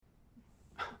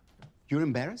You're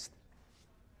embarrassed?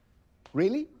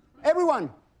 Really? Everyone!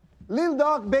 Little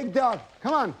dog, big dog.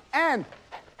 Come on. And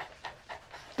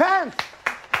pants!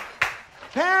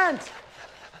 Pants!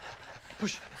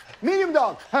 Push. Medium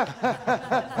dog. Big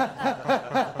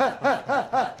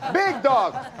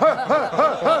dog.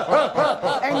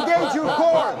 Engage your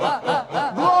core.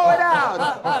 Blow it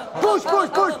out. Push, push,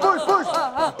 push, push, push.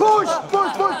 Push,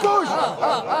 push, push, push.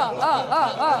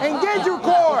 Engage your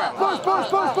core. Push, push,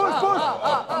 push, push, push.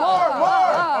 More,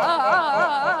 more.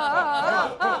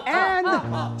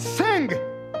 And sing.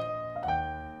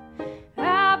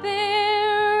 I've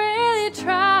been really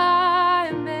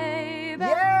trying, baby.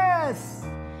 Yes.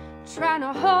 Trying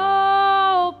to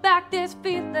hold back this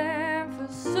feeling for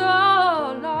so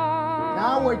long.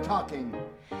 Now we're talking.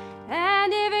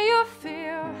 And if you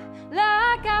feel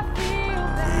like I feel,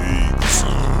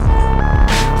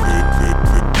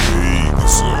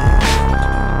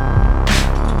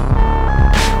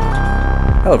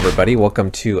 Hello everybody, welcome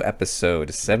to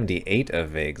episode 78 of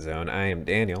Vague Zone. I am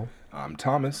Daniel. I'm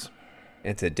Thomas.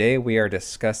 And today we are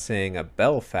discussing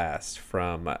Belfast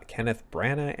from Kenneth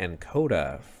Branagh and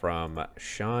Coda from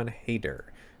Sean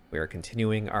Hayter. We are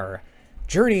continuing our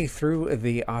journey through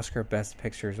the Oscar Best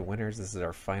Pictures winners. This is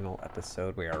our final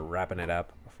episode. We are wrapping it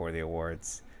up before the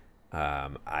awards.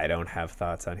 I don't have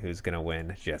thoughts on who's going to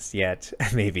win just yet.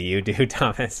 Maybe you do,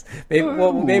 Thomas. Maybe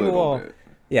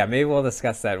we'll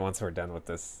discuss that once we're done with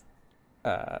this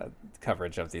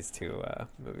coverage of these two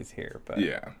movies here. But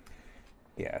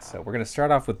yeah, so we're going to start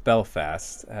off with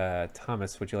Belfast.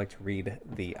 Thomas, would you like to read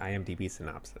the IMDb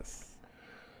synopsis?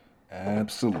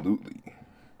 Absolutely.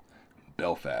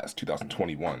 Belfast,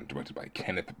 2021, directed by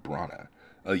Kenneth Branagh.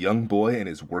 A young boy and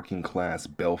his working-class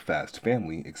Belfast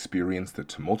family experience the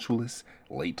tumultuous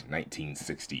late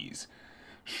 1960s.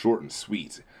 Short and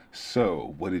sweet.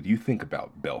 So, what did you think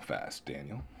about Belfast,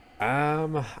 Daniel?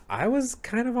 I was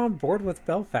kind of on board with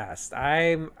Belfast.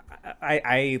 I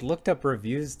looked up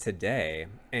reviews today,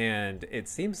 and it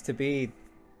seems to be.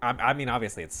 I mean,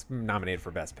 obviously, it's nominated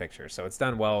for Best Picture, so it's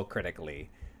done well critically.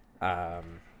 I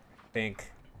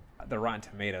think the Rotten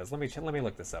Tomatoes. Let me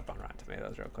look this up on Rotten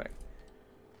Tomatoes real quick,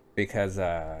 because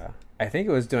I think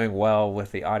it was doing well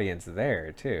with the audience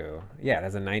there too. Yeah, it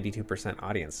has a 92%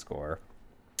 audience score.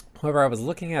 However, I was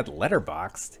looking at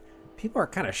Letterboxd. People are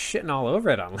kind of shitting all over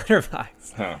it on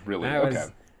Letterboxd. Huh, really? Okay.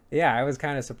 I was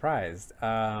kind of surprised.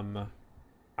 I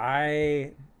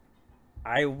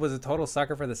was a total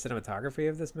sucker for the cinematography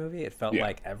of this movie. It felt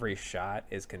like every shot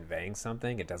is conveying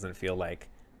something. It doesn't feel like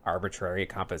arbitrary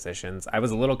compositions. I was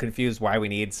a little confused why we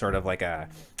need sort of like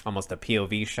almost a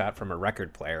POV shot from a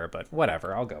record player, but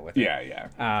whatever, I'll go with it.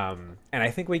 Yeah. And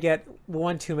I think we get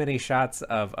one too many shots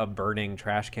of a burning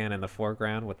trash can in the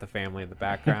foreground with the family in the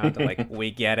background. Like,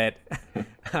 we get it.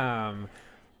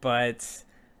 But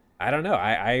I don't know.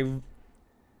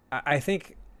 I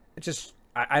think just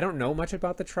I don't know much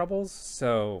about the Troubles,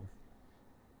 so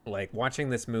like watching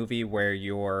this movie where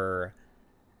you're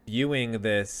viewing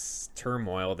this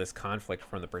turmoil, this conflict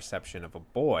from the perception of a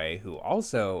boy who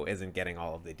also isn't getting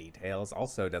all of the details,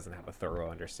 also doesn't have a thorough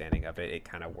understanding of it, it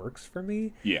kind of works for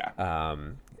me. Yeah.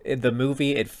 The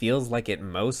movie, it feels like it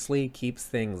mostly keeps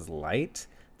things light.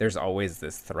 There's always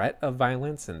this threat of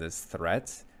violence and this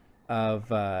threat of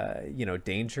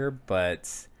danger,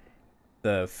 but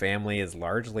the family is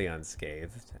largely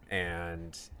unscathed,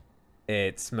 and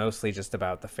it's mostly just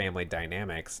about the family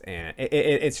dynamics, and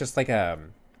it's just like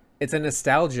it's a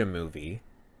nostalgia movie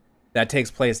that takes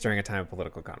place during a time of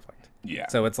political conflict. Yeah.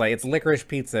 So it's Licorice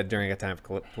Pizza during a time of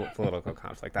political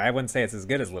conflict. I wouldn't say it's as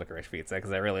good as Licorice Pizza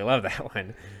because I really love that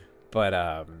one, but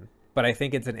I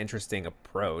think it's an interesting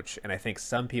approach, and I think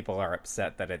some people are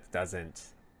upset that it doesn't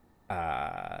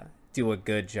do a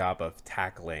good job of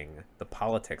tackling the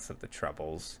politics of the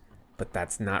Troubles, but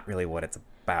that's not really what it's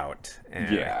about,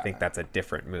 and I think that's a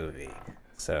different movie.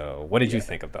 So what did you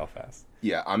think of Belfast?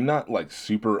 Yeah, I'm not like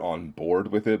super on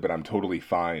board with it, but I'm totally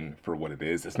fine for what it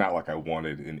is. It's not like I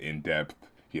wanted an in-depth,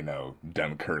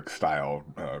 Dunkirk style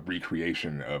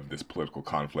recreation of this political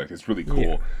conflict. It's really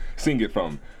cool seeing it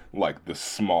from like the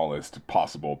smallest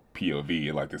possible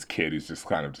POV, like this kid who's just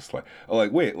kind of just like,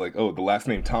 the last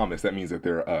name Thomas, that means that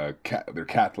they're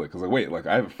Catholic. I was like, wait, like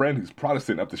I have a friend who's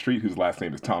Protestant up the street whose last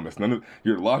name is Thomas. None of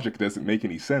your logic doesn't make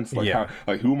any sense. Like,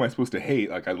 who am I supposed to hate?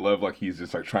 Like, I love like he's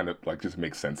just like trying to like just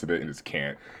make sense of it and just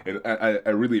can't. And I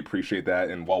really appreciate that.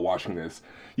 And while watching this,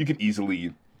 you could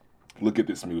easily look at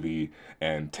this movie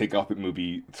and take off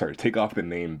the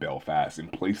name Belfast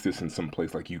and place this in some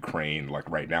place like Ukraine, like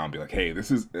right now, and be like, hey, this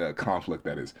is a conflict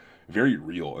that is very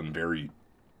real and very,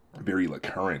 very like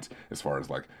current as far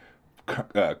as like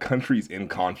countries in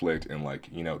conflict, and like,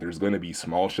 you know, there's going to be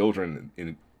small children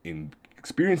in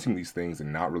experiencing these things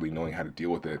and not really knowing how to deal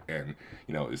with it. And,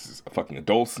 you know, this is fucking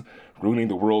adults ruining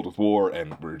the world with war,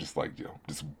 and we're just like, you know,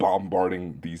 just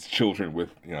bombarding these children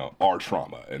with, you know, our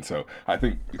trauma. And so I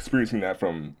think experiencing that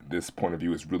from this point of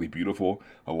view is really beautiful.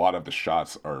 A lot of the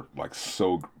shots are like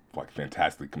so like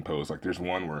fantastically composed. Like there's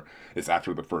one where it's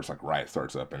after the first like riot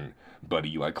starts up, and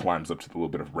Buddy like climbs up to the little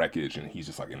bit of wreckage, and he's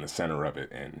just like in the center of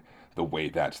it, and the way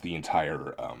that the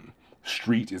entire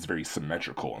street is very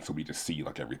symmetrical, and so we just see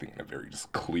like everything in a very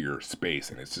just clear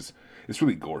space, and it's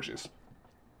really gorgeous.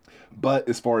 But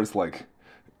as far as like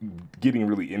getting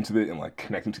really into it and like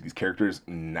connecting to these characters,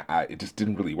 it just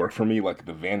didn't really work for me. Like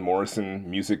the Van Morrison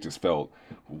music just felt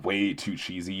way too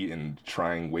cheesy and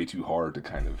trying way too hard to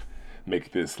kind of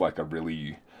make this like a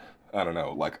really, I don't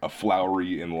know, like a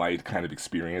flowery and light kind of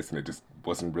experience, and it just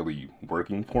wasn't really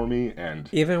working for me. And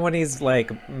even when he's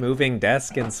like moving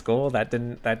desk in school, that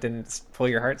didn't pull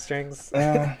your heartstrings.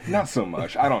 Not so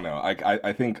much. I don't know.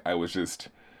 I think I was just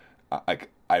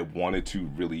like, I wanted to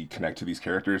really connect to these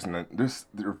characters, and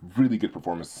there are really good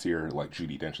performances here. Like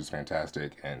Judi Dench is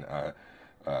fantastic, and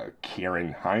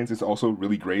Karen Hines is also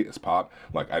really great as Pop.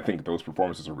 Like I think those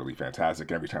performances are really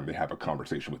fantastic. Every time they have a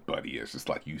conversation with Buddy, it's just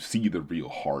like you see the real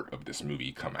heart of this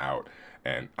movie come out.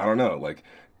 And I don't know, like,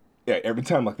 yeah, every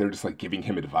time like they're just like giving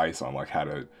him advice on like how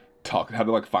to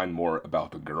like find more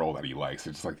about the girl that he likes.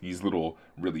 It's just like these little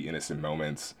really innocent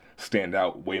moments stand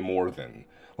out way more than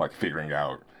like figuring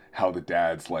out how the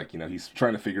dad's like, you know, he's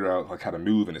trying to figure out like how to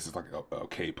move, and it's just like,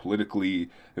 okay, politically,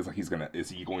 it's like is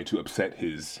he going to upset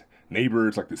his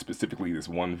neighbors, like specifically this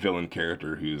one villain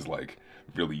character who's like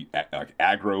really like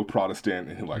aggro Protestant,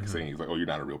 and like saying he's like, oh, you're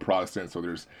not a real Protestant. So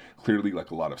there's clearly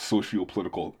like a lot of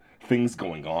socio-political things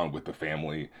going on with the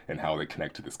family and how they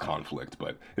connect to this conflict,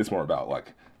 but it's more about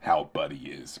like how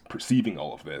Buddy is perceiving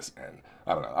all of this. And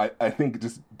I don't know, I think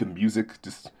just the music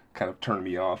just kind of turned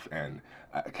me off, and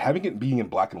having it being in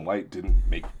black and white didn't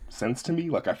make sense to me.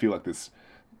 Like I feel like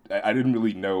I didn't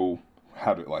really know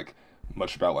how to like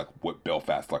much about like what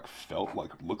Belfast like felt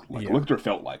like, looked or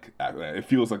felt like. It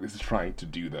feels like this is trying to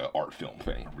do the art film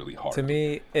thing really hard. To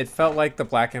me, it felt like the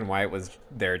black and white was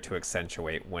there to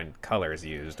accentuate when color is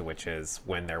used, which is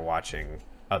when they're watching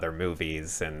other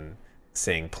movies and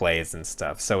seeing plays and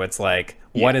stuff. So it's like,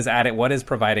 what is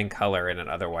providing color in an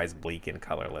otherwise bleak and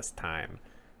colorless time?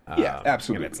 Yeah,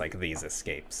 absolutely. And it's like these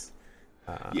escapes.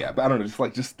 Yeah, but I don't know,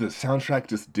 just the soundtrack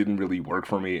just didn't really work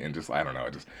for me, and just, I don't know,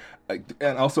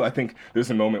 and also I think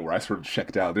there's a moment where I sort of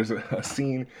checked out. There's a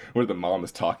scene where the mom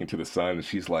is talking to the son, and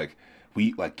she's like,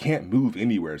 we like can't move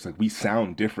anywhere. It's like we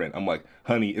sound different. I'm like,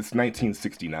 honey, it's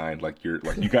 1969. Like you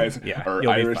guys are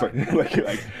Irish.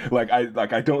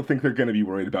 I don't think they're gonna be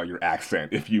worried about your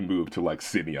accent if you move to like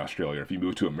Sydney, Australia. If you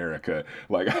move to America,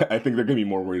 like I think they're gonna be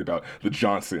more worried about the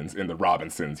Johnsons and the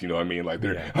Robinsons. You know what I mean? Like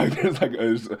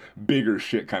there's bigger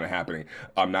shit kind of happening.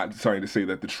 I'm not starting to say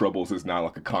that the Troubles is not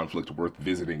like a conflict worth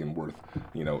visiting and worth,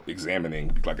 you know,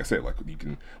 examining. Like I said, like you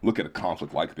can look at a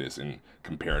conflict like this and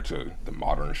compare it to the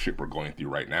modern shit we're going through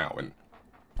right now, and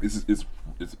this is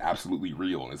absolutely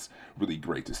real, and it's really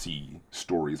great to see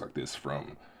stories like this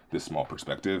from this small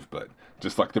perspective. But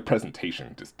just like the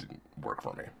presentation just didn't work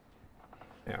for me.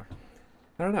 Yeah,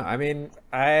 I don't know. I mean,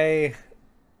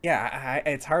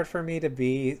 it's hard for me to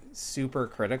be super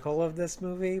critical of this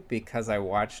movie because I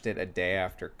watched it a day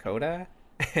after Coda,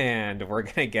 and we're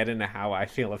gonna get into how I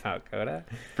feel about Coda.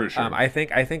 For sure. I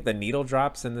think the needle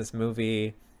drops in this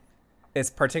movie, it's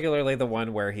particularly the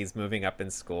one where he's moving up in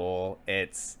school.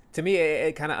 It's, to me,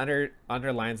 it kind of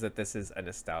underlines that this is a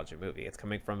nostalgia movie. It's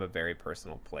coming from a very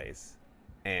personal place,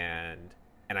 and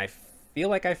I feel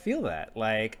like I feel that.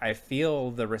 Like I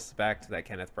feel the respect that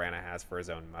Kenneth Branagh has for his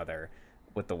own mother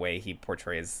with the way he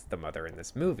portrays the mother in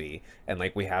this movie, and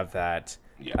like we have that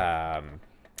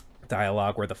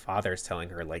dialogue where the father's telling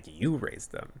her like, you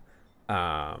raised them,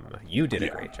 you did a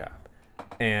great job.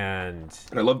 And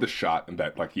I love the shot and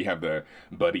that like you have the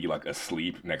Buddy like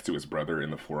asleep next to his brother in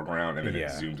the foreground, and then it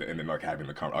zooms, and then like having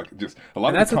the just a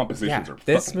lot of the compositions are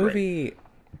this fucking movie great.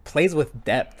 Plays with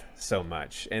depth so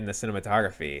much in the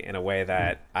cinematography in a way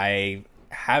that I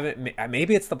haven't.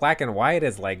 Maybe it's the black and white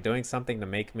is like doing something to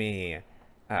make me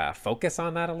focus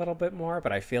on that a little bit more,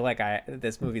 but I feel like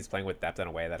this movie's playing with depth in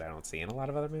a way that I don't see in a lot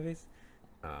of other movies.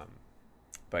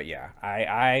 But yeah,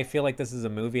 I feel like this is a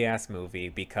movie-ass movie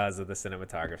because of the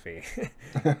cinematography.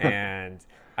 And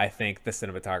I think the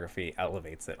cinematography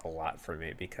elevates it a lot for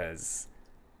me because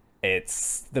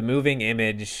it's the moving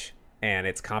image and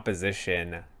its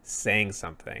composition saying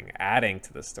something, adding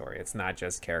to the story. It's not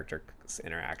just character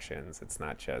interactions. It's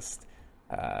not just,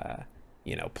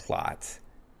 plot.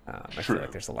 I True. feel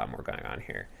like there's a lot more going on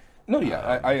here. No,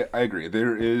 yeah, I agree. It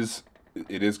is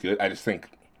good. I just think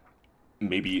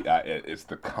maybe it's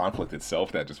the conflict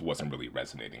itself that just wasn't really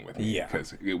resonating with me. Yeah.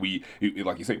 Because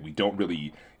like you say, we don't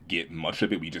really get much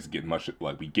of it. We just get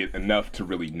we get enough to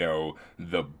really know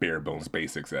the bare bones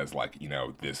basics as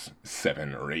this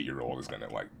 7 or 8-year-old is gonna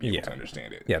be able to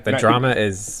understand it. Yeah, the drama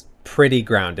is pretty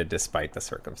grounded despite the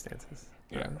circumstances.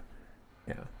 Yeah.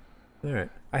 Yeah. All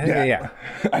right. I think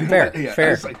Fair.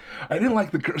 Fair. I didn't like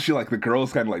the girl. The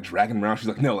girl's kind of dragging him around. She's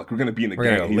like, no, we're gonna be in the We're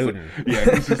gang. gonna He's go like,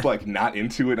 looting. he's just not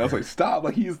into it. I was like,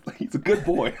 stop. He's a good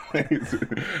boy. He's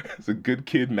a good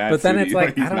kid. Mad But then City.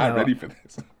 it's He's I don't not know. ready for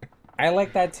this. I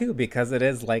like that too because it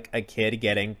is a kid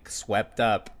getting swept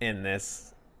up in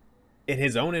his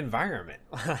own environment.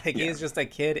 He's just a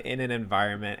kid in an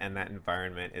environment, and that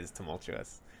environment is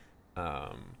tumultuous.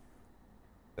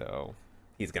 So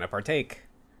he's gonna partake.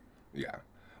 Yeah.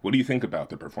 What do you think about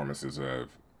the performances of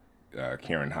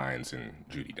Karen Hines and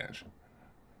Judi Dench?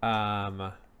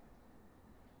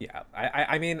 Yeah,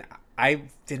 I mean, I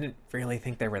didn't really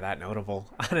think they were that notable,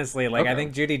 honestly. I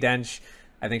think Judi Dench,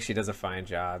 I think she does a fine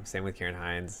job. Same with Karen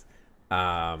Hines.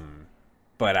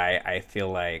 But I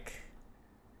feel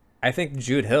I think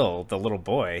Jude Hill, the little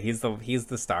boy, he's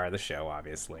the star of the show,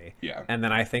 obviously. Yeah. And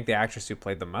then I think the actress who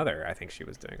played the mother, I think she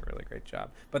was doing a really great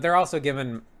job. But they're also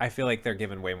I feel like they're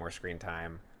given way more screen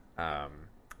time.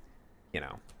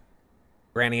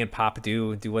 Granny and Pop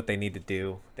do what they need to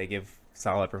do. They give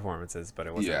solid performances, but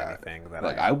it wasn't anything that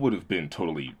I would have been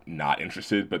totally not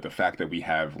interested, but the fact that we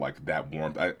have that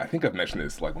warmth, I think I've mentioned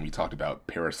this when we talked about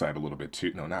Parasite a little bit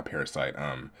too. No, not Parasite.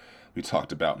 We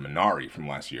talked about Minari from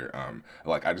last year.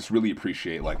 I just really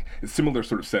appreciate it's similar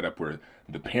sort of setup where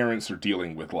the parents are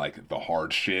dealing with the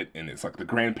hard shit, and it's the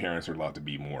grandparents are allowed to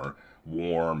be more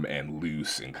warm and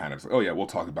loose and kind of we'll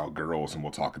talk about girls and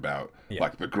we'll talk about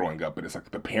the growing up, but it's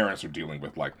the parents are dealing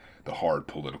with the hard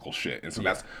political shit, and so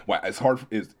that's why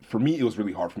for me it was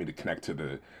really hard for me to connect to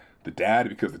the dad,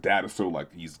 because the dad is so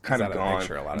he's kind of gone,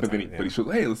 but he's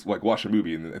hey, let's watch a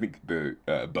movie, and I think the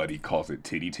buddy calls it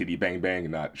titty titty bang bang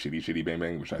and not shitty shitty bang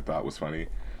bang, which I thought was funny.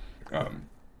 I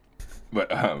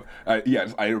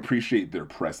appreciate their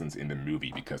presence in the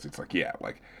movie because it's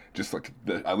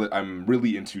I'm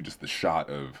really into just the shot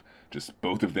of just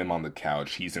both of them on the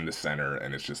couch. He's in the center,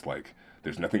 and it's just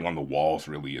there's nothing on the walls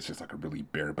really. It's just a really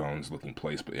bare bones looking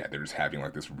place. But yeah, they're just having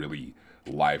this really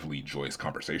lively, joyous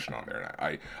conversation on there.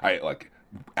 And I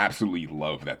absolutely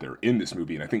love that they're in this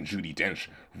movie. And I think Judi Dench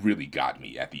really got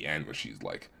me at the end when she's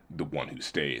the one who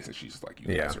stays, and she's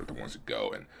you guys are the ones who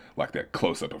go, and that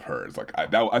close up of her is I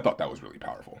thought that was really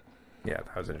powerful. Yeah,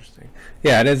 that was interesting.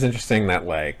 Yeah, it is interesting that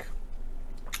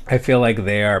I feel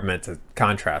they are meant to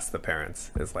contrast the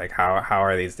parents. It's how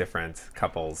are these different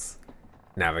couples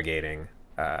navigating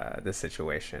this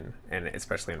situation, and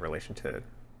especially in relation to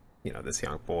this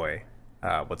young boy,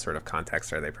 what sort of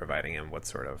context are they providing him? What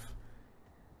sort of,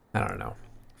 I don't know,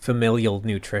 familial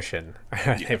nutrition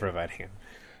are they providing him?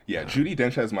 Yeah, Judi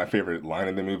Dench has my favorite line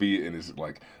in the movie, and is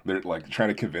they're trying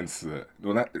to convince they're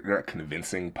not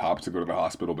convincing Pop to go to the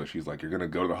hospital, but she's you're gonna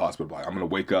go to the hospital, but I'm gonna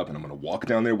wake up and I'm gonna walk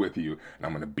down there with you, and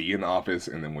I'm gonna be in the office,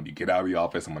 and then when you get out of the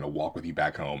office, I'm gonna walk with you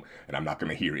back home, and I'm not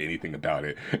gonna hear anything about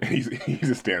it. And he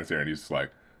just stands there and he's just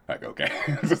okay,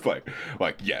 it's just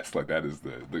yes, that is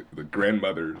the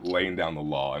grandmother laying down the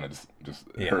law, and it's just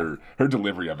her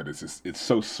delivery of it is just, it's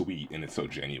so sweet and it's so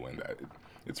genuine that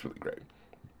it's really great.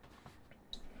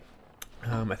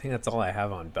 I think that's all I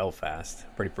have on Belfast.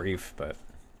 Pretty brief, but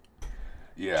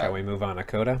yeah. Shall we move on to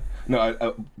Coda?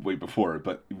 No, wait, before,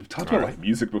 but we've talked about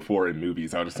music before in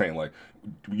movies. I was just saying,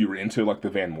 you were into the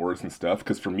Van Morrison stuff,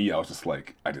 because for me, I was just I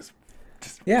just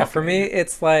yeah. For me,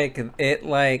 it's like I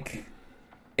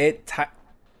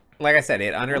said,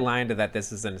 it underlined that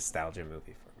this is a nostalgia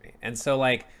movie for me, and so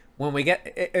when we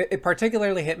get it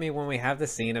particularly hit me when we have the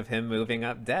scene of him moving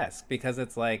up desk, because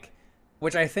it's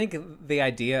which I think the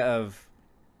idea of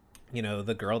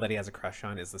the girl that he has a crush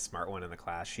on is the smart one in the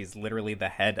class. She's literally the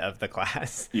head of the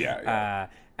class. Yeah.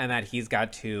 And that he's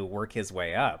got to work his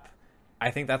way up.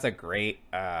 I think that's a great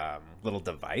little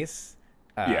device.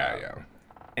 Yeah.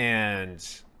 And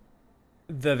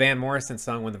the Van Morrison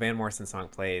song, when the Van Morrison song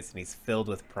plays and he's filled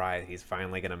with pride, he's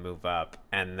finally going to move up.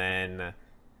 And then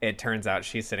it turns out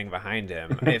she's sitting behind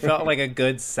him. It felt like a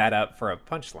good setup for a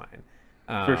punchline.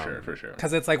 For sure.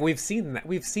 Because it's we've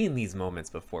seen these moments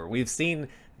before. We've seen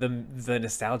the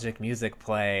nostalgic music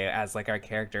play as our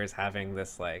characters having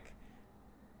this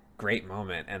great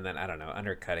moment, and then I don't know,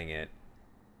 undercutting it.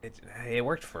 It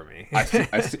worked for me. I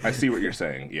see what you're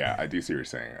saying. Yeah, I do see what you're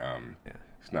saying.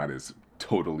 It's not as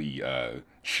totally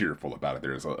cheerful about it.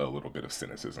 There's a little bit of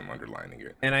cynicism underlining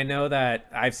it. And I know that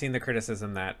I've seen the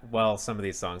criticism that, well, some of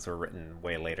these songs were written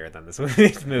way later than this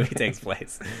movie takes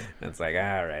place. And it's like,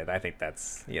 all right, I think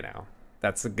that's,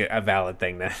 that's a valid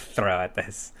thing to throw at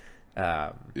this.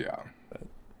 Yeah.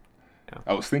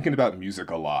 I was thinking about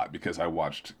music a lot because I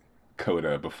watched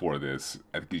Coda before this.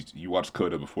 I think you watched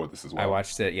Coda before this as well. I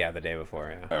watched it, the day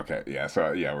before, yeah. Okay, yeah,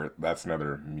 so that's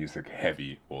another music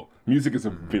heavy. Well, music is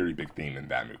a very big theme in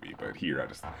that movie, but here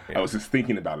I was just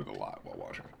thinking about it a lot while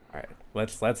watching it. All right,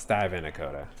 let's dive into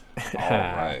Coda. All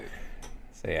right.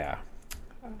 So yeah,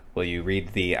 will you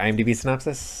read the IMDb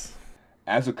synopsis?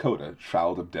 As a Coda,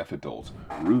 child of deaf adults,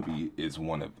 Ruby is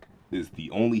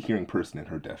the only hearing person in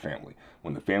her deaf family.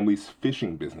 When the family's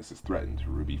fishing business is threatened,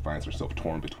 Ruby finds herself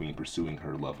torn between pursuing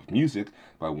her love of music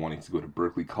by wanting to go to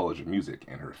Berklee College of Music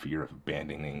and her fear of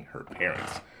abandoning her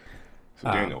parents.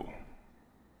 So Daniel.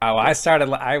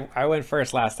 I went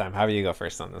first last time. How about you go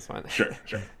first on this one? Sure.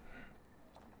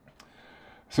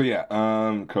 So yeah,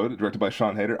 Coda, directed by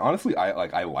Sean Hayter. Honestly,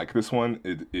 I like this one.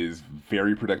 It is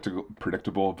very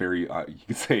predictable. Very you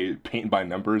could say paint by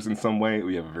numbers in some way.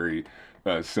 We have a very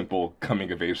simple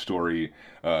coming of age story.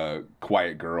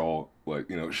 Quiet girl,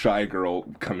 shy girl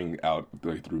coming out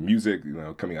through music.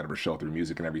 Coming out of her shell through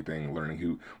music and everything,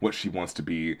 learning what she wants to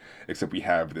be. Except we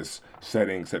have this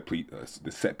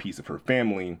the set piece of her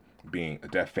family being a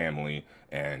deaf family,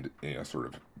 and sort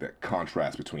of that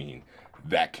contrast between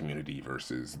that community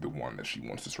versus the one that she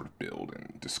wants to sort of build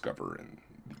and discover in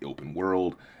the open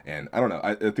world. And I don't know,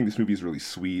 I think this movie is really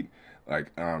sweet. I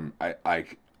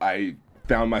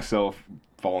found myself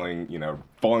falling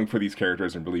for these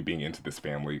characters and really being into this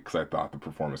family because I thought the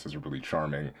performances were really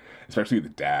charming, especially the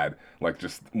dad.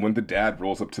 Just when the dad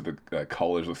rolls up to the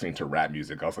college listening to rap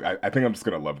music, I was like, I think I'm just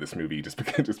gonna love this movie just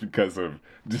because of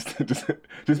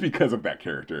that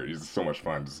character. He's so much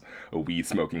fun. Just a weed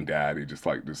smoking dad. He just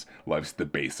loves the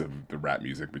bass of the rap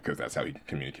music because that's how he can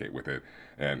communicate with it.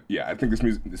 And yeah, I think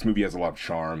this movie has a lot of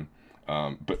charm.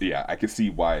 But yeah, I can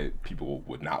see why people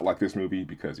would not like this movie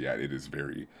because it is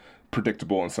very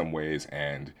predictable in some ways,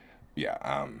 and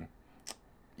I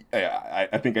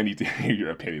think I need to hear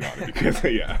your opinion on it because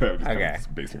okay.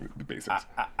 Basing the basics.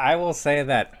 I will say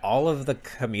that all of the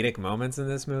comedic moments in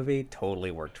this movie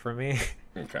totally worked for me.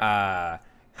 Okay.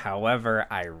 However,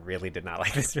 I really did not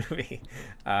like this movie.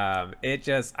 I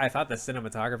thought the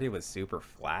cinematography was super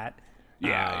flat.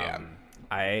 I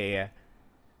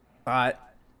thought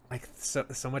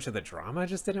so much of the drama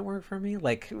just didn't work for me.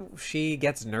 She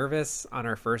gets nervous on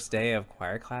her first day of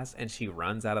choir class and she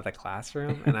runs out of the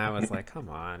classroom, and I was like, come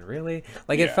on, really?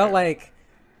 It felt like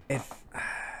a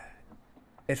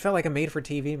made for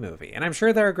TV movie, and I'm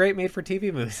sure there are great made for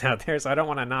TV movies out there, so I don't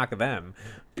want to knock them,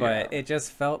 but it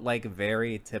just felt like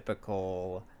very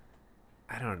typical,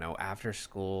 I don't know, after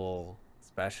school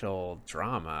special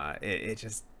drama. It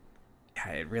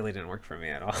really didn't work for me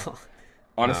at all.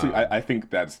 Honestly, I think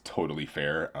that's totally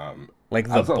fair.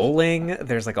 Bowling,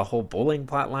 there's a whole bowling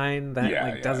plot line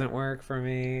that doesn't work for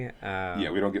me.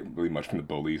 We don't get really much from the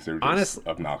bullies. They're just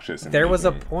obnoxious. There was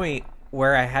a point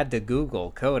where I had to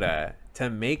Google Coda to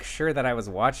make sure that I was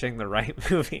watching the right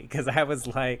movie, because I was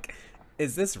like,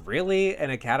 is this really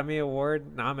an Academy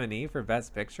Award nominee for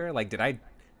Best Picture? Did I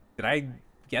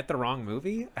get the wrong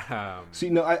movie? See,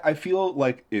 no, I feel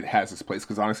like it has its place,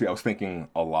 because honestly, I was thinking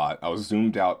a lot. I was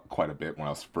zoomed out quite a bit when I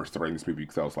was first writing this movie,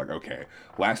 because I was like, okay,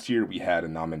 last year we had a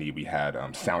nominee. We had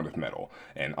Sound of Metal,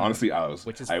 and honestly, I was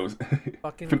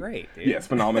fucking great, dude. Yeah, it's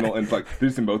phenomenal. And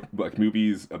there's some both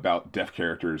movies about deaf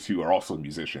characters who are also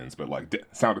musicians, but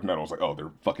Sound of Metal is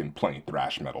they're fucking playing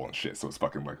thrash metal and shit. So it's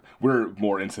fucking we're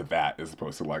more into that as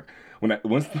opposed to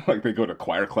once they go to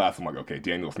choir class, I'm like, okay,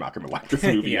 Daniel's not gonna like this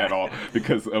movie at all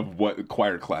because of what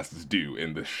choir classes do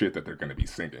and the shit that they're going to be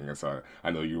singing. And so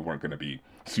I know you weren't going to be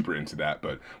super into that,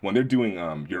 but when they're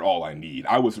doing You're All I Need,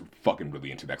 I was fucking really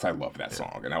into that because I love that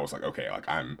song. And I was like, okay,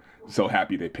 I'm so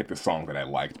happy they picked a song that I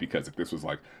liked, because if this was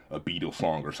a Beatles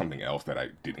song or something else that I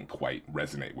didn't quite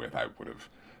resonate with, I would have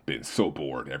been so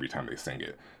bored every time they sing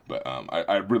it. But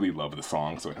I really love the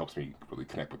song, so it helps me really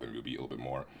connect with the movie a little bit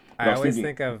more. I always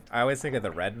think of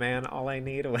the Red Man, All I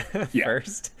Need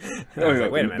first. Wait a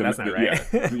minute, that's not right.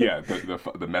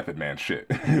 The Method Man shit.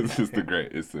 It's just the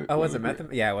great. It's the, was it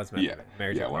Method? Yeah, it was Method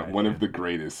Man. One of the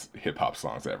greatest hip hop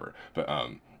songs ever. But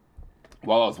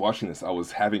while I was watching this, I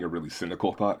was having a really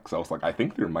cynical thought because I was like, I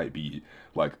think there might be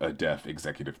like a deaf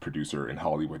executive producer in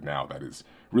Hollywood now that is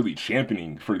really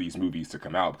championing for these movies to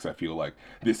come out because I feel like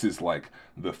this is like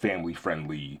the family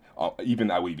friendly.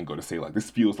 Even I would even go to say like this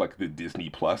feels like the Disney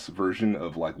Plus version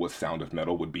of like what Sound of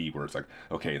Metal would be, where it's like,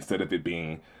 okay, instead of it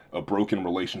being a broken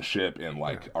relationship and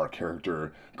like our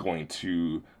character going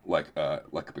to like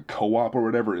the co-op or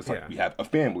whatever, it's like we have a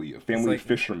family like, of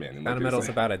fishermen. And Sound of like, Metal's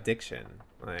about addiction.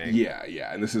 Like...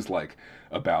 Yeah, and this is like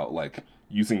about like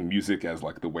using music as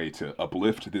like the way to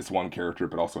uplift this one character,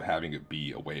 but also having it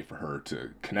be a way for her to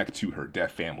connect to her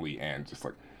deaf family and just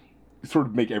like sort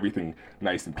of make everything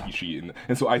nice and peachy.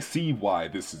 And so I see why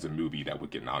this is a movie that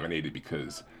would get nominated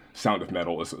because Sound of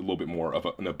Metal is a little bit more of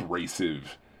an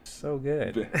abrasive. So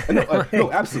good.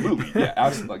 No, absolutely. Yeah,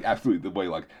 absolutely. The way,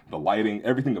 like, the lighting,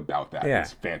 everything about that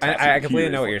is fantastic. I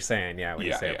completely know what you're saying, when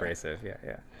you say abrasive.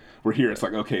 Yeah. We're here, it's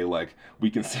like, okay, like,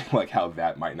 we can see, like, how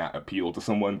that might not appeal to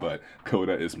someone, but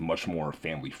Coda is much more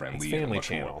family-friendly. It's family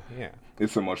channel,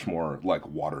 It's a much more, like,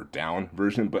 watered-down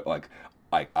version, but, like,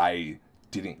 I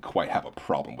didn't quite have a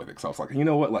problem with it because I was like, you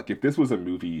know what, like if this was a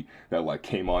movie that like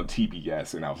came on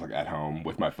TBS and I was like at home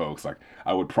with my folks, like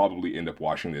I would probably end up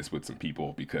watching this with some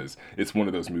people because it's one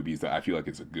of those movies that I feel like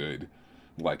it's a good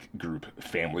like group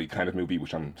family kind of movie,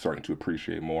 which I'm starting to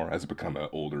appreciate more as I become an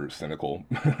older cynical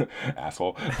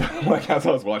asshole. Like as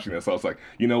I was watching this, I was like,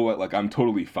 you know what, like I'm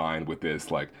totally fine with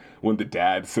this. Like when the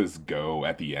dad says go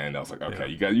at the end, I was like, okay,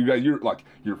 you guys, you're like,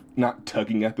 you're not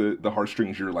tugging at the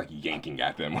heartstrings, you're like yanking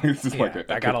at them. Like it's just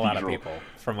like I got a lot of people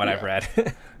from what I've read.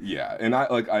 Yeah, and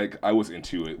I was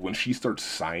into it when she starts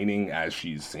signing as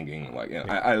she's singing. Like, and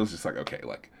I was just like, okay,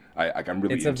 like I'm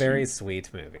really. It's a very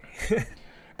sweet movie.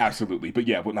 Absolutely, but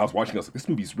yeah, when I was watching, I was like, this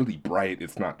movie's really bright.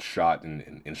 It's not shot in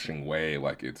an interesting way.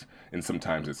 Like and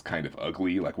sometimes it's kind of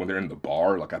ugly. Like when they're in the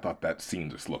bar, like I thought that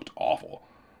scene just looked awful.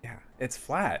 Yeah, it's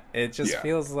flat. It just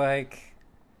feels like,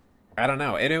 I don't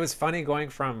know. And it was funny going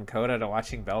from Coda to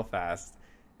watching Belfast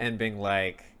and being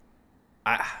like,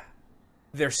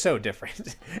 they're so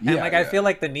different. And I feel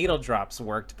like the needle drops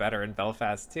worked better in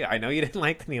Belfast too. I know you didn't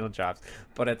like the needle drops,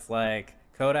 but it's like,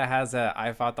 Coda has a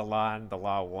I fought the law and the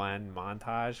law won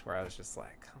montage where I was just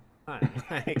like, come on.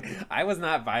 Like, I was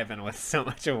not vibing with so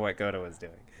much of what Coda was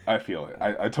doing. I feel it.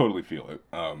 I totally feel it.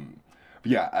 But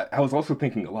yeah, I was also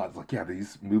thinking a lot. I was like, yeah,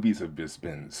 these movies have just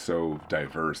been so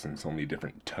diverse and so many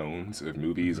different tones of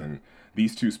movies. And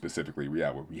these two specifically,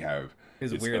 where we have...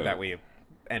 It's weird that we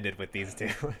ended with these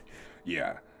two.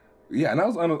 Yeah, and I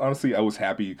was honestly, I was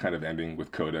happy kind of ending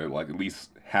with Coda, like at least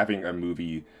having a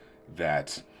movie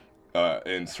that...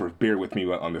 and sort of bear with me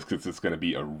on this because it's going to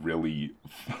be a really...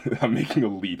 I'm making a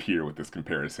leap here with this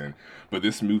comparison, but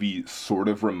this movie sort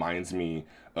of reminds me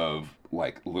of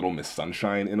like Little Miss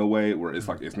Sunshine in a way, where it's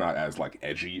like it's not as like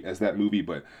edgy as that movie,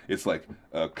 but it's like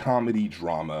a comedy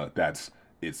drama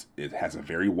it has a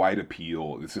very wide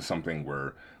appeal. This is something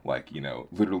where like, you know,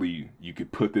 literally you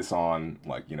could put this on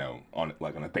like, you know, on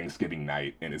a Thanksgiving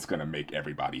night and it's going to make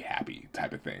everybody happy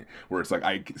type of thing, where it's like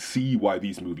I see why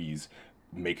these movies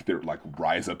make their like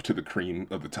rise up to the cream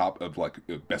of the top of like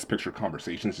best picture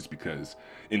conversations, just because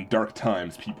in dark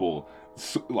times people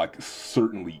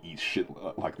certainly eat shit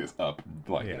like this up,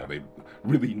 like you know, they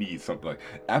really need something. Like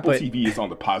Apple TV is on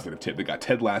the positive tip. They got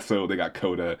Ted Lasso, they got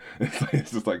Coda.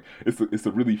 It's just like it's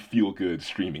a really feel good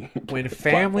streaming when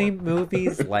family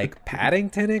movies like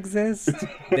Paddington exist,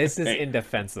 this is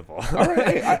indefensible. All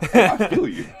right, I feel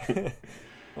you.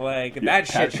 Like that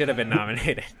shit should have been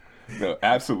nominated. No,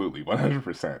 absolutely,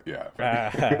 100%.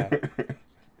 Yeah.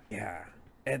 Yeah,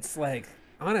 it's like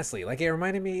honestly, like it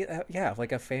reminded me, of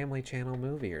like a Family Channel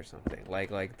movie or something.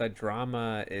 Like the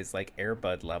drama is like Air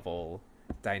Bud level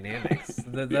dynamics.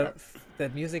 The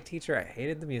music teacher, I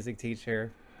hated the music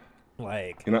teacher.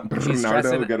 Like she's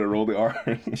stressing, gotta roll the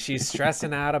R. She's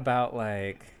stressing out about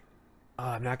like, oh,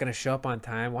 I'm not gonna show up on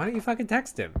time. Why don't you fucking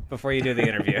text him before you do the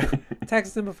interview?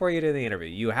 Text him before you do the interview.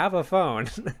 You have a phone.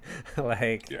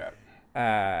 Like,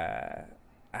 I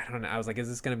don't know. I was like, is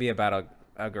this gonna be about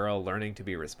a girl learning to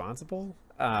be responsible?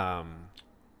 And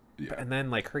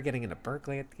then like her getting into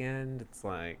Berkeley at the end. It's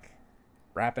like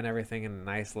wrapping everything in a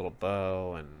nice little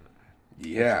bow, and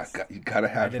you gotta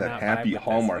have that happy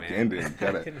Hallmark ending. You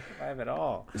gotta, I didn't vibe at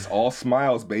all. It's all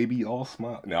smiles, baby, all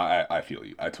smiles. No, I feel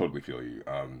you. I totally feel you.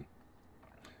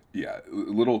 A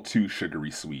little too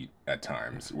sugary sweet at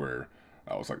times, where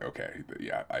I was like, okay,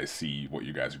 I see what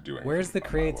you guys are doing. Where's the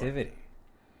creativity?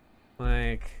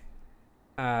 Like,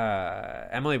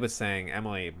 Emily was saying,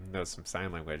 Emily knows some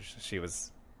sign language. She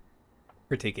was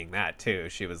critiquing that too.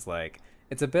 She was like,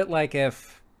 it's a bit like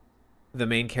if the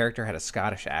main character had a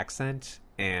Scottish accent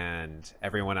and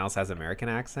everyone else has American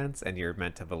accents, and you're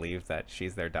meant to believe that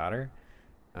she's their daughter.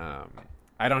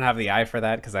 I don't have the eye for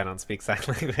that because I don't speak sign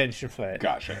language, but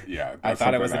Gotcha. Yeah, I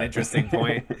thought it was an interesting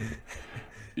point.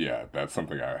 Yeah, that's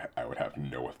something I would have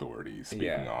no authority speaking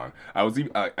Yeah.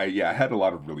 on. I had a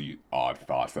lot of really odd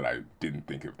thoughts that I didn't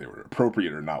think if they were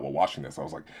appropriate or not while watching this. I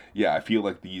was like, yeah, I feel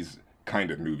like these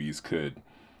kind of movies could,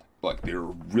 like, they're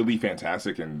really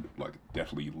fantastic and like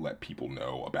definitely let people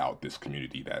know about this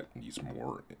community that needs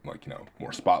more, like,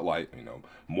 more spotlight,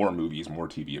 more movies, more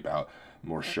TV about,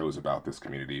 more shows about this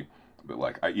community. But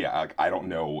like, I don't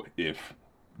know if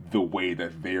the way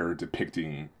that they're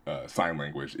depicting sign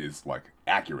language is like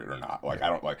accurate or not. Like, I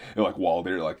don't like while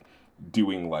they're like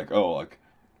doing like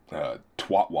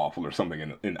twat waffle or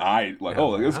something, and I like, oh,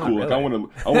 like, it's cool. Really? Like, I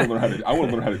want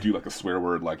to learn how to do like a swear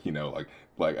word, like,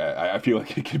 I feel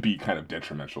like it could be kind of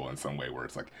detrimental in some way where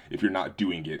it's like if you're not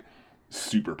doing it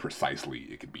super precisely,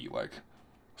 it could be like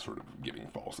sort of giving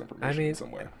false information in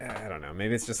some way. I don't know.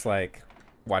 Maybe it's just like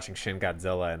watching Shin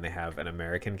Godzilla and they have an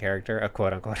American character, a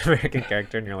quote-unquote American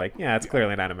character, and you're like, yeah, it's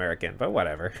clearly not American, but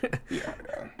whatever. Yeah,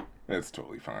 it's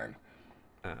totally fine.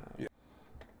 Yeah.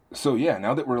 So yeah,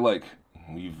 now that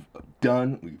we've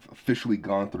officially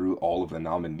gone through all of the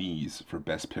nominees for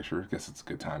Best Picture, I guess it's a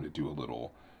good time to do a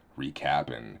little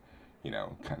recap and,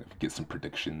 kind of get some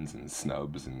predictions and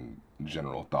snubs and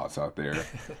general thoughts out there.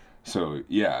 So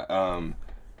yeah, I'm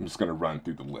just going to run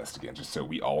through the list again, just so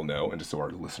we all know and just so our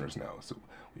listeners know. So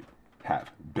we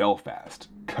have Belfast,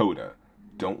 Coda,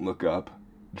 Don't Look Up,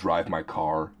 Drive My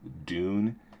Car,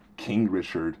 Dune, King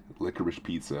Richard, Licorice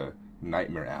Pizza,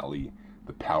 Nightmare Alley,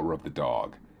 The Power of the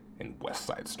Dog, and West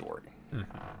Side Story.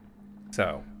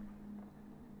 So,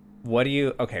 what do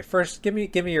you? Okay, first, give me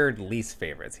your least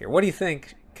favorites here. What do you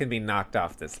think can be knocked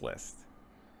off this list?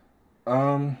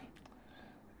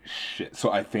 Shit.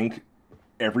 So I think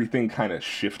everything kind of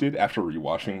shifted after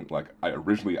rewatching. Like,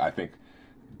 I think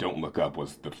Don't Look Up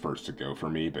was the first to go for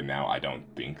me, but now I don't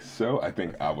think so. I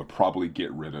think I would probably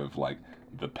get rid of like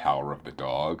The Power of the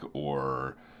Dog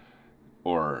or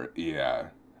yeah.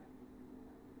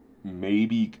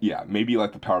 Maybe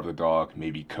like The Power of the Dog,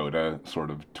 maybe Coda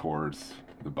sort of towards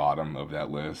the bottom of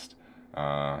that list.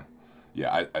 I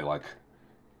like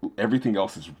everything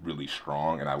else is really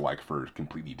strong and I like for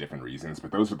completely different reasons,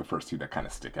 but those are the first two that kind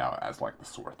of stick out as like the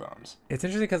sore thumbs. It's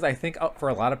interesting because I think for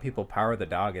a lot of people, Power of the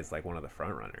Dog is like one of the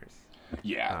front runners.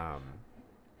 Yeah.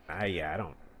 I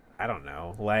don't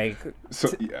know. Like,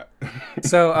 Yeah.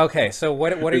 so okay. So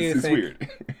what do you it's think? Weird.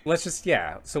 Let's just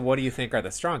So what do you think are the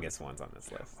strongest ones on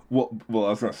this list? Well, I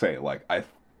was gonna say, like, I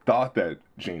thought that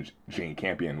Jane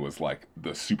Campion was like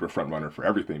the super front runner for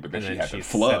everything, but then she had to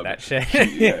flub that shit.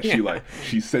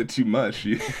 She said too much,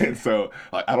 and so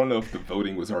like, I don't know if the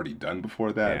voting was already done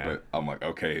before that, but I'm like,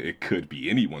 okay, it could be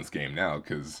anyone's game now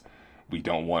because we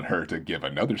don't want her to give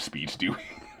another speech, do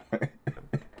we?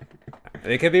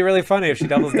 It could be really funny if she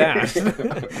doubles down.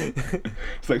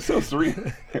 It's like, so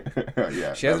Serena.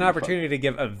 Yeah, she has an opportunity to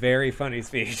give a very funny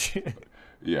speech.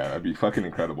 Yeah, that'd be fucking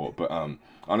incredible. But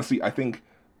honestly, I think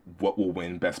what will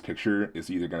win Best Picture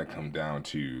is either going to come down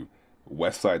to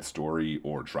West Side Story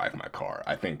or Drive My Car.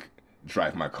 I think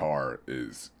Drive My Car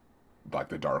is like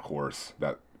the dark horse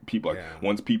that people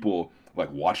once people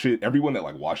like watch it, everyone that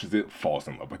like watches it falls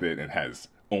in love with it and has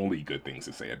only good things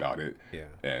to say about it. Yeah.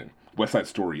 And West Side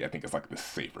Story, I think, is like the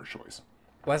safer choice.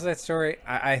 West Side Story,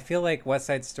 I feel like West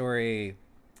Side Story,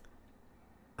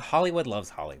 Hollywood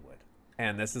loves Hollywood.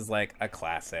 And this is like a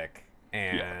classic.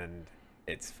 And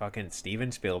it's fucking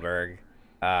Steven Spielberg.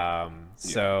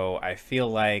 So I feel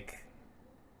like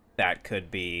that could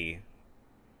be,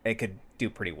 it could do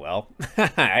pretty well.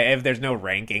 If there's no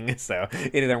ranking, so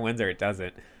it either wins or it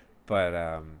doesn't. But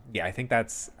I think I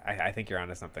think you're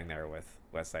onto something there with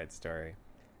West Side Story.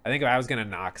 I think if I was going to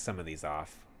knock some of these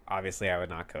off, obviously I would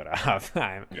knock Coda off.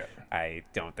 I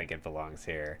don't think it belongs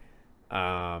here.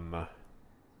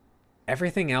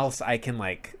 Everything else I can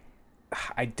like,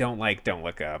 I don't like Don't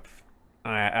Look Up.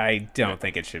 I don't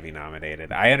think it should be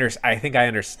nominated. I think I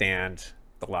understand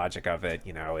the logic of it.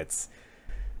 It's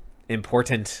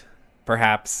important,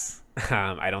 perhaps.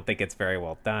 I don't think it's very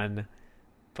well done.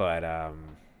 But I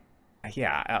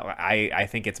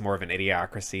think it's more of an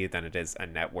Idiocracy than it is a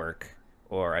Network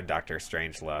or a Doctor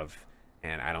Strangelove,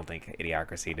 and I don't think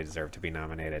Idiocracy deserved to be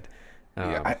nominated.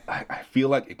 I feel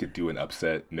like it could do an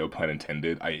upset, no pun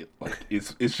intended.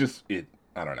 It's just it.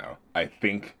 I don't know. I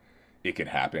think it could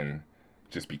happen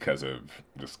just because of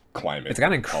just climate. It's got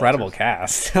an incredible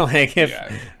cast. I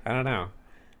don't know.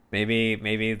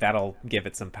 Maybe that'll give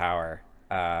it some power.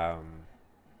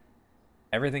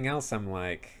 Everything else, I'm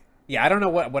like, I don't know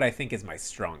what I think is my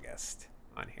strongest.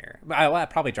 on here. But I'll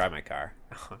probably Drive My Car,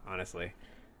 honestly.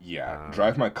 Yeah,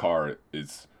 Drive My Car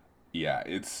is, yeah,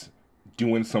 it's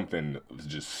doing something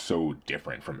just so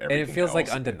different from And everything it feels else. like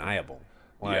undeniable.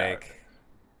 Like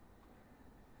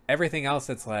everything else,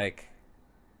 it's like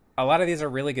a lot of these are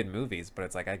really good movies, but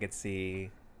it's like I could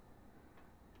see.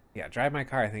 Yeah, Drive My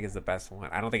Car I think is the best one.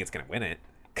 I don't think it's gonna win it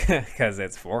because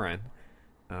it's foreign.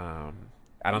 I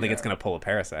don't think it's gonna pull a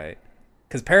Parasite,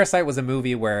 because Parasite was a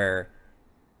movie where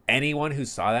anyone who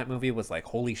saw that movie was like,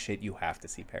 "Holy shit, you have to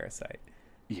see Parasite."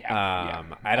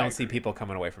 I don't see agree. people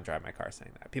coming away from Drive My Car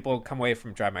saying that. People come away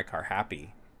from Drive My Car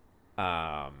happy,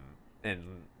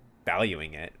 and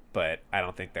valuing it, but I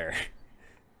don't think they're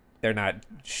not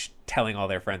telling all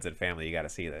their friends and family, "You got to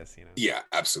see this." You know? Yeah,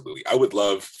 absolutely. I would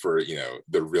love for,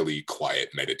 the really quiet,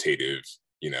 meditative,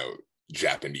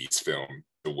 Japanese film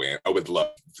to win. I would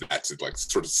love that to like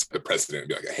sort of set the precedent and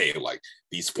be like, hey, like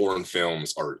these foreign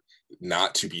films are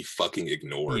not to be fucking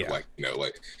ignored. Yeah. Like,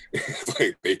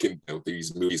 like they can,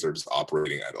 these movies are just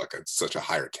operating at like such a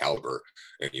higher caliber.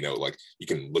 And, like you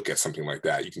can look at something like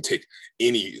that. You can take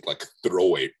any like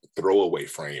throwaway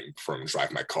frame from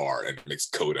Drive My Car and it makes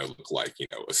Coda look like,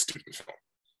 a student film.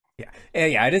 Yeah.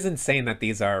 It is insane that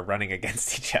these are running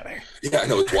against each other. Yeah, I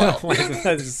know, it's wild. Like,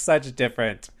 there's such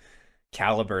different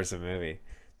calibers of movie.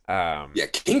 Yeah,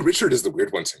 King Richard is the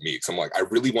weird one to me because I'm like, I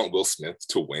really want Will Smith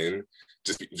to win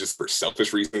just for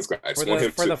selfish reasons. I just want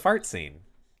him for the fart scene.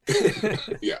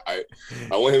 Yeah, I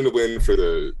want him to win for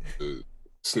the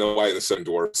Snow White and the Seven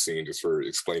Dwarfs scene, just for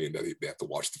explaining that they have to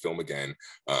watch the film again.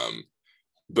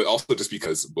 But also just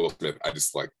because Will Smith, I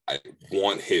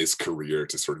want his career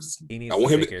to sort of. He needs I want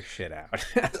to him figure shit out.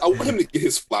 I want him to get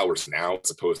his flowers now,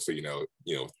 as opposed to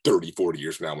 30, 40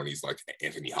 years from now when he's like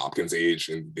Anthony Hopkins' age,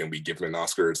 and then we give him an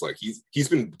Oscar. It's like he's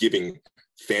been giving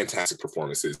fantastic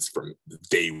performances from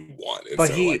day one, and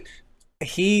But so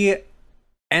he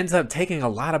ends up taking a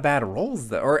lot of bad roles,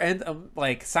 though, or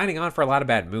like signing on for a lot of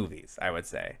bad movies, I would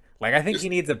say. Like, I think he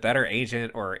needs a better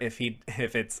agent, or if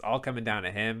it's all coming down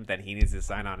to him, then he needs to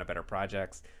sign on to better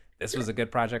projects. This was a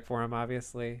good project for him,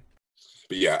 obviously.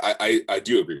 But yeah, I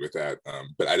do agree with that.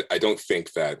 But I don't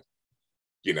think that,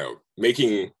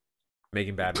 making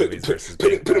bad movies versus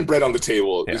putting bread on the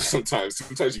table, Yeah. sometimes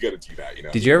you got to do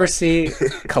that. Did you ever see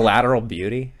Collateral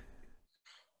Beauty?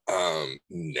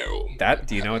 No.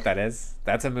 Do you know what that is?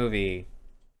 That's a movie,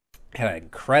 had an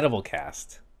incredible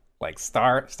cast, like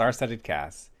star-studded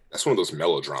cast. That's one of those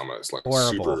melodramas, like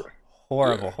Horrible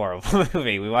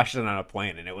movie. We watched it on a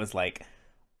plane, and it was like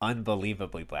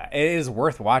unbelievably bad. It is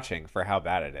worth watching for how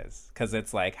bad it is, because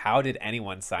it's like, how did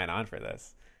anyone sign on for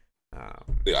this?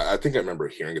 Yeah, I think I remember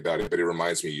hearing about it, but it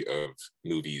reminds me of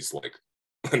movies like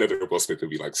another Will Smith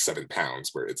movie, like 7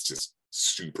 Pounds, where it's just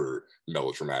super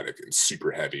melodramatic and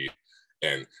super heavy.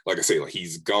 And like I say, like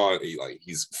he's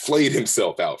flayed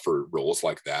himself out for roles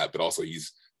like that, but also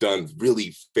he's done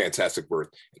really fantastic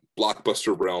work in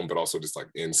blockbuster realm, but also just like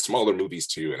in smaller movies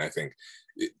too. And I think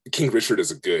King Richard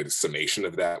is a good summation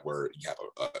of that, where you have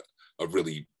a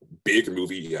really big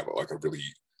movie, you have like a really,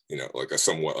 like a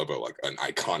somewhat of an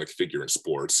iconic figure in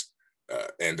sports,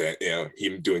 and then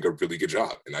him doing a really good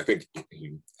job. And I think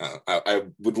I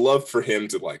would love for him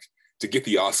to get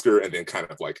the Oscar and then kind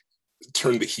of like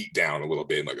turn the heat down a little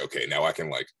bit, and like, okay, now I can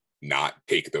like not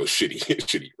take those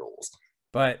shitty roles.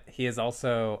 But he is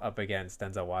also up against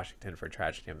Denzel Washington for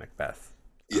Tragedy of Macbeth.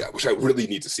 Yeah, which I really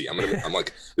need to see. I'm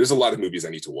like, there's a lot of movies I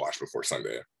need to watch before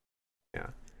Sunday.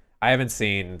 Yeah, I haven't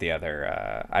seen the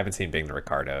other. I haven't seen Being the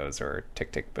Ricardos or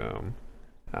Tick Tick Boom.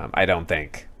 I don't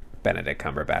think Benedict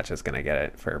Cumberbatch is going to get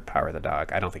it for Power of the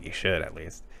Dog. I don't think he should, at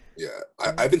least. Yeah,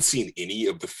 I haven't seen any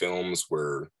of the films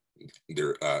where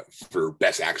they're for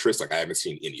Best Actress. Like, I haven't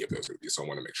seen any of those movies, so I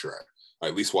want to make sure I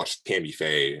at least watch Tammy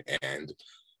Faye, and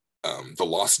The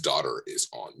Lost Daughter is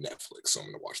on Netflix, so I'm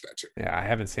going to watch that too. Yeah, I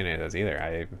haven't seen any of those either.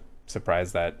 I'm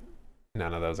surprised that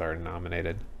none of those are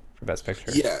nominated for Best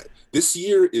Picture. Yeah, this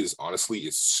year is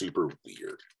super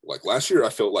weird. Like last year, I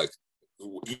felt like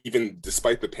even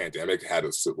despite the pandemic, had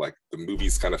like the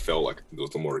movies kind of felt like it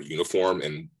was more uniform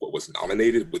and what was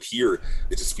nominated. With here,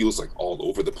 it just feels like all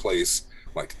over the place.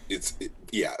 Like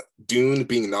Dune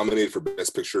being nominated for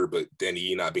Best Picture, but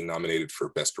Denis not being nominated for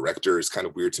Best Director is kind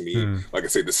of weird to me. Like I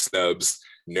say, the snubs,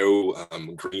 no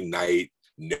Green Knight,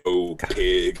 no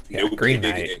Pig, no Green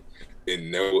Pig, Knight.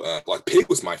 and no like Pig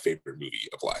was my favorite movie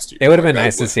of last year. It would have been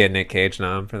nice to see a Nick Cage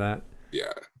nom for that.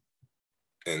 Yeah,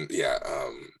 and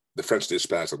The French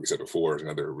Dispatch, like we said before, is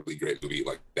another really great movie.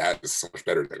 Like that is so much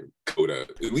better than Coda,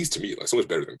 at least to me, like so much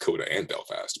better than Coda and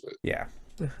Belfast. But yeah,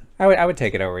 I would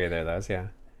take it over either of those. Yeah.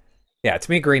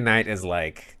 To me, Green Knight is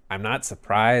like I'm not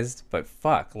surprised, but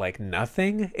fuck, like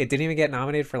nothing. It didn't even get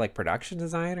nominated for like production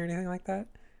design or anything like that.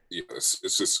 Yeah, it's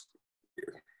just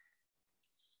weird.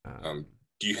 Um,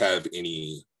 Do you have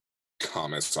any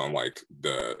comments on like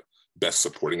the best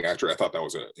supporting actor? I thought that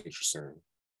was an interesting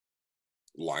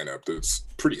lineup that's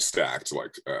pretty stacked.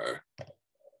 Like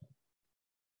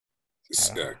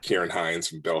Karen Hines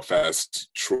from Belfast,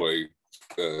 Troy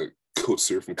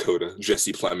Kotsur from Coda,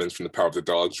 Jesse Plemons from The Power of the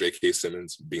Dog, J.K.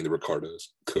 Simmons being the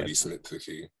Ricardos, Cody Smith the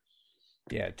key.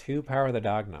 Yeah, 2 Power of the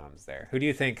Dog noms there. Who do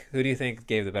you think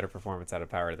gave the better performance out of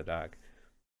Power of the Dog?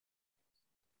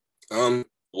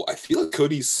 Well, I feel like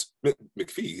Cody Smith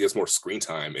McPhee, he has more screen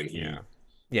time, and he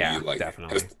like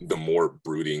definitely has the more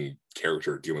brooding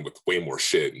character dealing with way more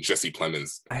shit. And Jesse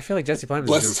Plemons, I feel like Jesse Plemons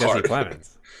bless is his Jesse heart.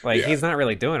 Plemons. Like Yeah. he's not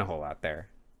really doing a whole lot there.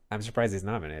 I'm surprised he's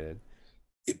nominated.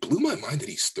 It blew my mind that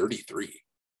he's 33.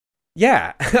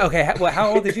 Yeah. Okay. Well,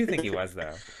 how old did you think he was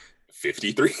though?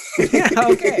 53. Yeah.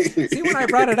 Okay. See, when I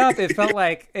brought it up, it felt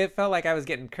like I was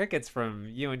getting crickets from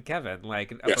you and Kevin.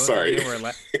 Like Yeah, sorry.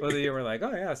 Both of you were like,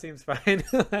 "Oh yeah, seems fine."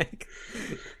 Like,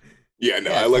 Yeah, no,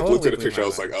 Yeah, I like totally looked at a blew picture. my I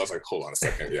was mind. like, hold on a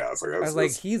second. Yeah, I was like, I was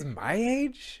like, he's my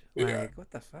age. Like, Yeah.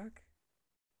 what the fuck?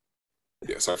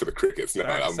 yeah, sorry for the crickets. No,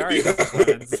 Sorry- I'm sorry, with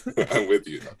Mr. you. Clemens. I'm with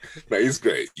you. No, he's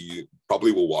great. He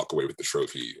probably will walk away with the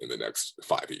trophy in the next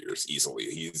 5 years easily.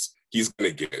 He's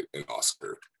gonna get an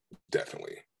Oscar,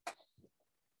 definitely.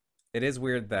 It is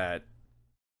weird that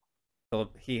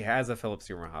he has a Philip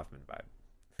Seymour Hoffman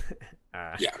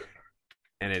vibe. Yeah,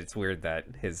 And it's weird that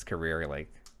his career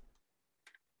like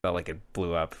felt like it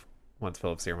blew up once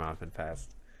Philip Seymour Hoffman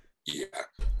passed. yeah.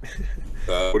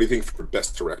 What do you think for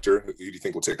best director? Who do you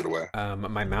think will take it away?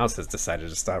 My mouse has decided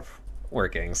to stop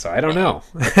working, so I don't know.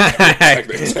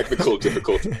 Technical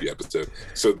difficulty of the episode.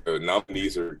 So the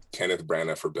nominees are Kenneth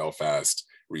Branagh for Belfast,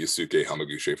 Ryusuke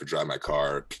Hamaguchi for Drive My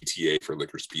Car, PTA for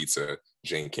Licorice Pizza,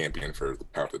 Jane Campion for The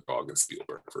Power of the Dog, and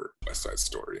Spielberg for West Side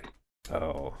Story.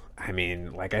 Oh, I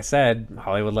mean, like I said,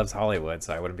 Hollywood loves Hollywood,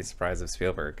 so I wouldn't be surprised if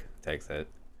Spielberg takes it.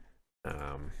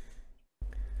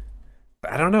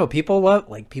 But I don't know. People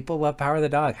love Power of the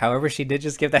Dog. However, she did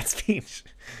just give that speech.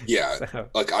 Yeah, So,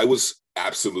 like I was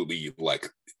absolutely like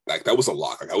that was a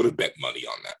lock. Like I would have bet money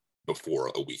on that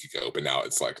before a week ago, but now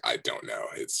it's like I don't know.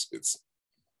 It's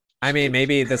I mean,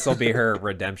 maybe this will be her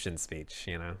redemption speech.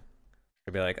 You know,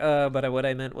 she'll be like, but what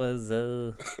I meant was,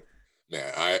 man,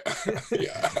 I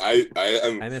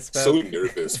am I misspoke." so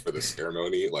nervous for the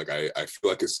ceremony. Like I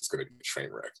feel like it's just gonna be a train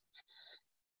wreck.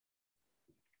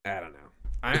 I don't know.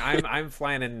 I'm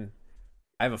flying in.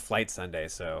 I have a flight Sunday,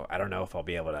 so I don't know if I'll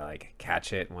be able to like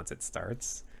catch it once it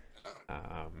starts.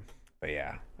 But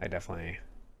yeah, I definitely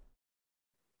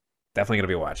gonna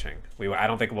be watching. I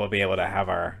don't think we'll be able to have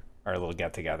our little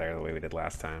get together the way we did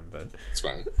last time, but It's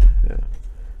fine.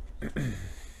 I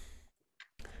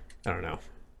don't know.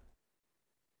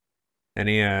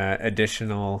 Any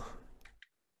additional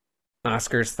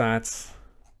Oscars thoughts?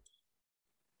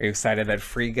 Are you excited that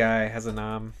Free Guy has a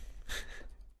nom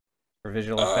for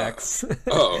visual effects?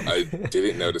 Oh, I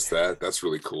didn't notice that. That's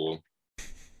really cool.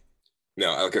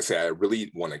 No, like I said, I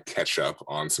really want to catch up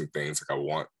on some things. Like I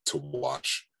want to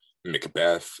watch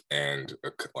Macbeth and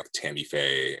like Tammy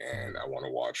Faye, and I want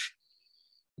to watch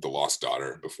The Lost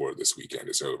Daughter before this weekend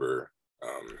is over.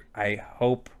 I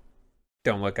hope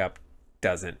Don't Look Up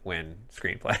doesn't win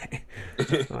screenplay.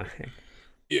 Like,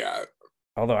 Yeah,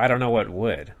 although I don't know what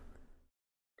would.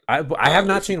 I have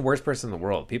not seen Worst Person in the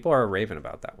World. People are raving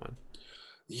about that one.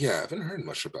 yeah, I haven't heard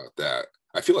much about that.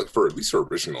 I feel like for at least for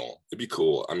original, it'd be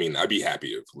cool. I mean, I'd be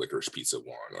happy if Licorice Pizza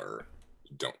won or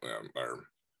don't I don't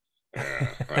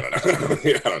know.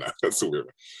 Yeah, I don't know. That's so weird.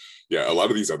 Yeah, a lot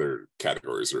of these other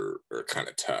categories are kind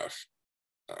of tough.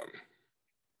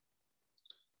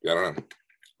 Yeah, I don't know.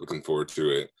 Looking forward to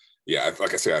it. Yeah,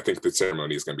 like I said, I think the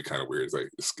ceremony is going to be kind of weird.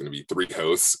 It's going to be 3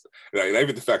 hosts, and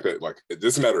even the fact that like it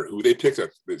doesn't matter who they picked.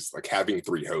 It's like having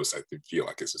 3 hosts. I feel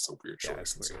like it's just a weird Yeah,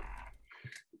 choice. it's weird.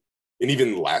 And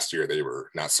even last year, they were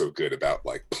not so good about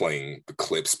like playing the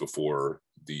clips before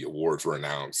the awards were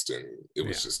announced, and it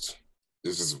was just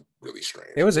this is really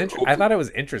strange. It was So interesting. I thought it was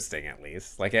interesting at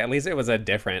least. Like at least it was a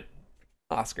different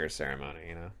Oscar ceremony,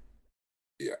 you know.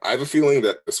 Yeah, I have a feeling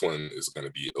that this one is going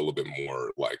to be a little bit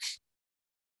more like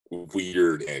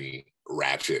weird and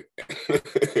ratchet,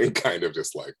 and kind of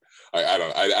just like I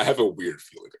have a weird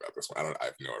feeling about this one. I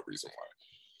have no reason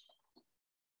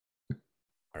why.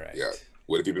 All right. Yeah.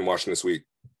 What have you been watching this week?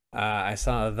 I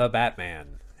saw The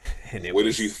Batman, and What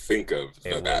did you think of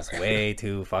It the was Batman? way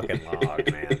too fucking long,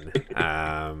 man.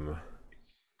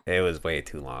 It was way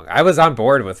too long. I was on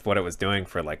board with what it was doing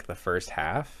for like the first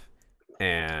half,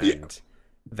 and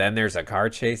then there's a car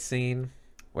chase scene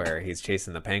where he's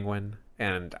chasing the penguin,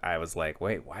 and I was like,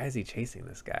 wait, why is he chasing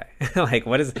this guy? Like,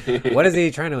 what is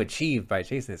he trying to achieve by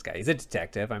chasing this guy? He's a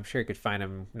detective. I'm sure he could find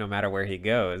him no matter where he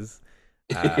goes.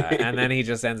 And then he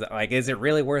just ends up like, is it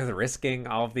really worth risking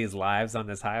all of these lives on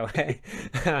this highway?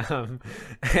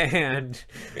 And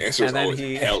the answer is then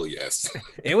always hell yes.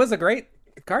 It was a great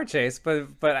car chase, but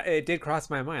it did cross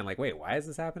my mind, like, wait, why is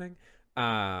this happening?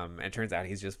 It turns out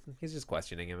he's just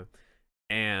questioning him.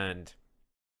 And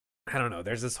I don't know,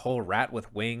 there's this whole rat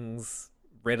with wings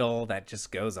riddle that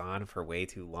just goes on for way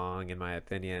too long, in my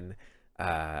opinion.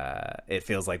 It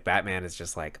feels like Batman is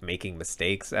just like making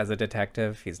mistakes as a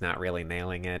detective. He's not really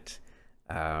nailing it.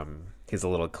 He's a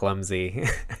little clumsy,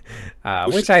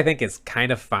 which I think is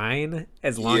kind of fine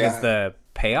as long as the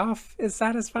payoff is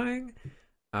satisfying.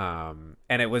 And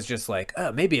it was just like,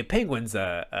 oh, maybe a penguin's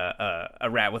a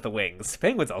rat with the wings.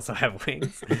 Penguins also have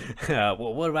wings.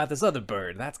 Well, what about this other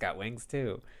bird? That's got wings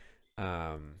too.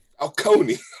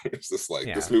 Falcone. It's just like,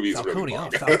 this movie is really long.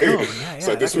 Falcone.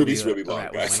 So this movie's really long,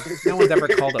 guys. No one's ever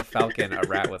called a falcon a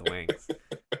rat with wings.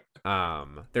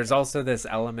 There's also this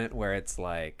element where it's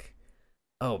like,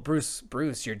 oh, Bruce,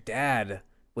 your dad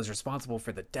was responsible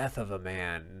for the death of a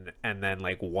man, and then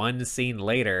like one scene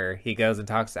later he goes and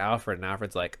talks to Alfred, and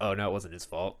Alfred's like, oh no, it wasn't his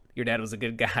fault, your dad was a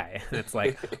good guy. And it's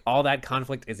like all that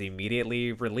conflict is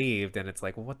immediately relieved, and it's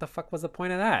like, well, what the fuck was the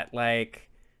point of that? Like,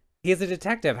 he's a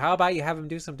detective, how about you have him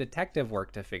do some detective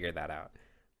work to figure that out?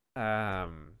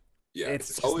 It's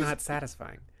just always not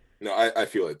satisfying. No, I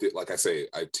feel it. Like I say,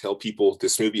 I tell people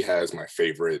this movie has my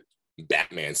favorite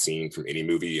Batman scene from any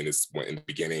movie, and it's in the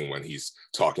beginning when he's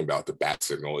talking about the bat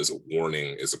signal as a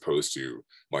warning as opposed to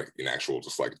like an actual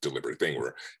just like deliberate thing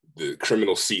where the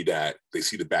criminals see that, they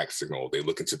see the bat signal, they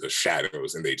look into the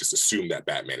shadows, and they just assume that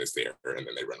Batman is there, and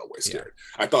then they run away scared.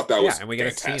 I thought that was and we get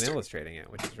fantastic. a scene illustrating it,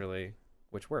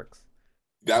 which works.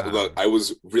 That I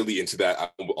was really into that. I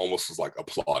almost was like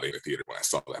applauding the theater when I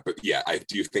saw that. But yeah, I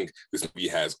do think this movie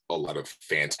has a lot of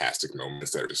fantastic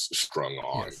moments that are just strung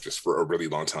on just for a really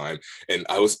long time. And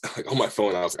I was like on my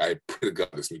phone, I was like, I pray to God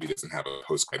this movie doesn't have a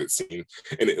post-credit scene,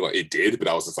 and it did. But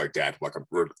I was just like, Dad,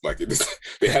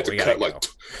 they had to cut like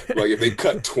if they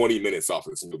cut 20 minutes off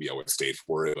of this movie, I would have stayed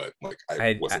for it. But like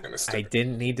I wasn't gonna stay. I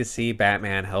didn't need to see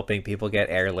Batman helping people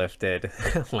get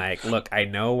airlifted. Like, look, I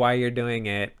know why you're doing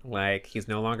it. Like, he's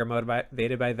no longer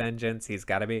motivated by vengeance. He's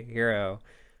got to be a hero.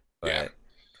 But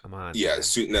come on. Yeah,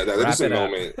 so, no, that is a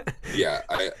moment.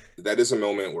 That is a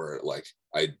moment where like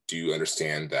I do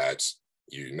understand that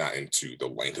you're not into the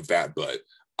length of that, but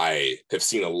I have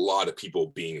seen a lot of people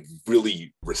being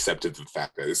really receptive to the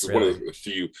fact that this is one of the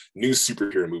few new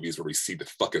superhero movies where we see the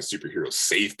fucking superheroes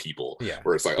save people.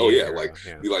 Where it's like, the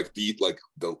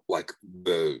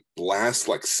last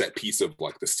like set piece of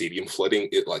like the stadium flooding,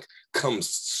 it like comes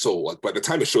so like by the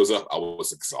time it shows up, I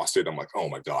was exhausted. I'm like, oh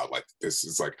my God, like this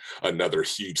is like another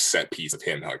huge set piece of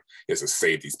him, like he has to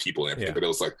save these people and everything. But it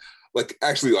was like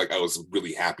actually like I was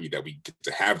really happy that we get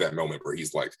to have that moment where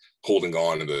he's like holding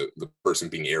on and the person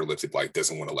being airlifted like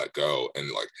doesn't want to let go, and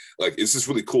like it's just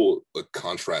really cool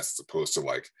contrast as opposed to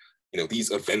like, you know,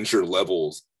 these Avenger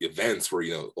levels events where,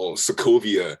 you know,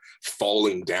 Sokovia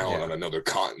falling down on another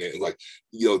continent, like,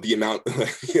 you know, the amount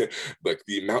like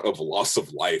the amount of loss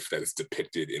of life that is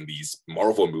depicted in these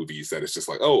Marvel movies, that it's just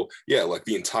like, oh yeah, like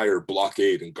the entire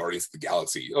blockade and Guardians of the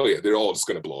Galaxy, oh yeah, they're all just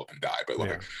gonna blow up and die, but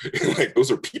like like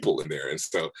those are people in there. And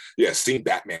so yeah, seeing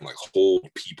Batman like hold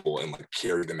people and like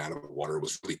carry them out of the water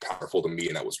was really powerful to me,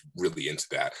 and I was really into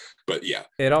that. But yeah,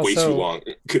 it also way too long.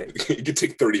 It could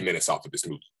take 30 minutes off of this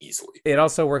movie easily. It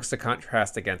also works to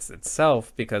contrast against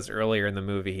itself, because earlier in the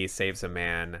movie he saves a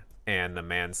man and the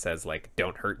man says like,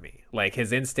 don't hurt me. Like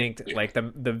his instinct, like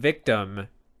the victim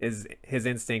is, his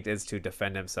instinct is to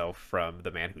defend himself from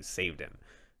the man who saved him.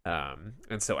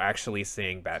 And so actually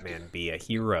seeing Batman be a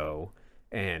hero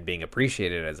and being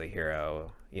appreciated as a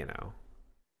hero, you know,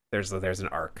 there's an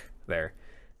arc there.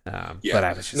 But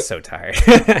I was just so tired.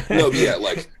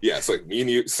 It's like me and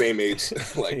you, same age.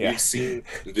 Like we've seen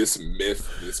this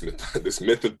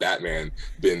myth of Batman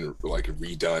been like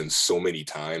redone so many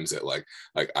times that like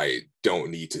I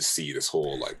don't need to see this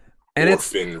whole like and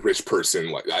orphan rich person.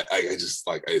 Like I just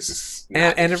like it's just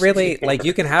and it really like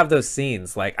you can have those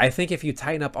scenes. Like I think if you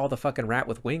tighten up all the fucking rat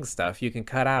with wings stuff, you can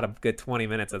cut out a good 20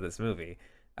 minutes of this movie.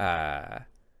 And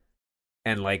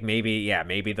like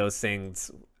maybe those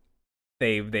things.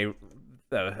 They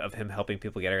of him helping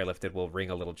people get airlifted will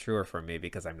ring a little truer for me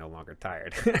because I'm no longer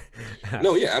tired.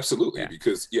 No, yeah, absolutely.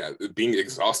 Because being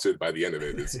exhausted by the end of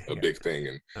it is a big thing,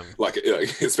 and like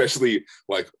especially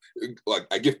like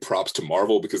I give props to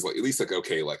Marvel because like at least like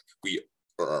okay, like we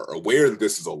are aware that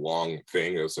this is a long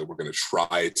thing, so we're gonna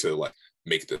try to like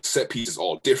make the set pieces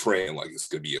all different, and like it's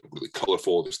gonna be really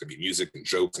colorful. There's gonna be music and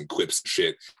jokes and quips and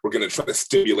shit. We're gonna try to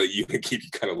stimulate you and keep you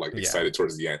kind of like excited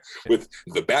towards the end. With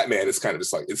the Batman, it's kind of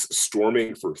just like it's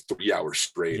storming for 3 hours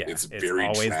straight. Yeah, it's very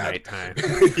always drab. nighttime.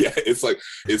 Yeah,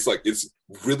 it's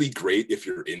really great if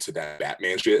you're into that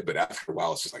Batman shit, but after a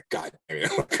while it's just like, god damn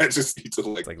it, like I just need to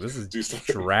like this is do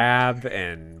something. drab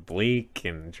and bleak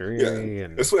and dreary. Yeah,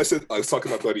 and that's what I said. I was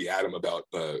talking about Buddy Adam about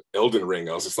Elden Ring.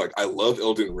 I was just like, I love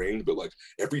Elden Ring, but like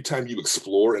every time you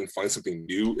explore and find something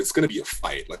new, it's gonna be a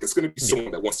fight. Like it's gonna be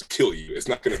someone that wants to kill you. It's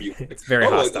not gonna be like, it's very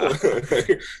hostile.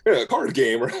 Yeah, a card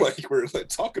game, or like we're like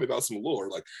talking about some lore.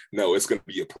 Like, no, it's gonna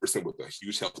be a person with a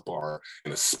huge health bar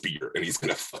and a spear, and he's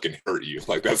gonna fucking hurt you.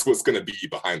 Like that's what's gonna be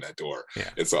behind that door.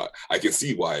 Yeah. And so I can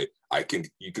see why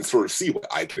you can sort of see why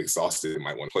I get exhausted and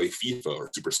might want to play FIFA or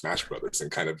Super Smash Brothers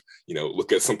and kind of,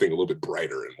 look at something a little bit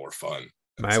brighter and more fun.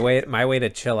 My way to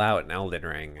chill out in Elden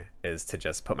Ring is to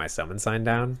just put my summon sign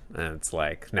down, and it's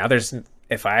like now there's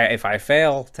if I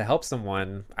fail to help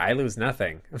someone, I lose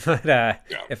nothing. But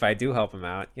if I do help them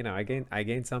out, I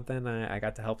gain something. I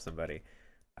got to help somebody.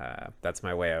 That's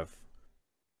my way of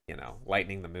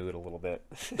lightening the mood a little bit.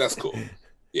 That's cool.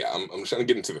 Yeah, I'm trying to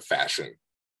get into the fashion.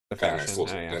 Fashion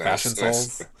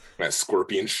souls. That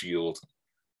scorpion shield.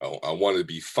 I want to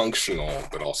be functional,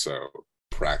 but also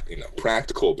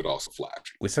practical, but also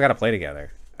flashy. We still got to play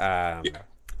together.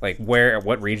 Like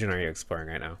what region are you exploring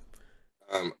right now?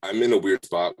 I'm in a weird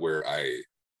spot where I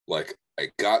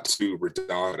got to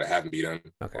Radon, but I haven't beat him.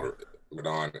 Okay. Or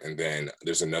Radon, and then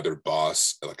there's another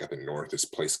boss like up in north. This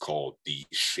place called the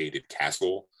Shaded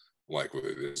Castle. Like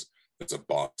there's a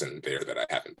boss in there that I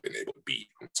haven't been able to beat,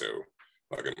 and so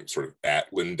like I'm sort of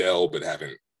at Lindell, but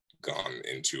haven't gone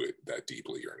into it that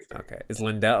deeply or anything. Okay, is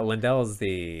Lindell is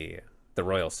the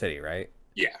Royal City, right?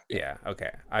 Yeah.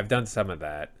 Okay, I've done some of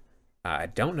that. I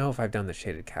don't know if I've done the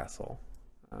Shaded Castle.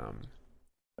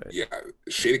 Yeah,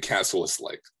 Shaded Castle is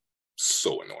like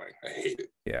so annoying. I hate it.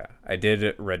 Yeah, I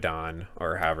did Radon,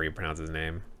 or however you pronounce his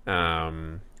name.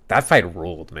 That fight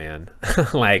ruled, man.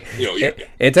 Like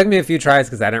it took me a few tries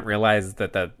because I didn't realize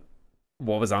that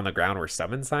what was on the ground were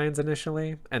summon signs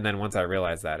initially, and then once I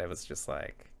realized that, it was just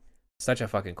like such a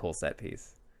fucking cool set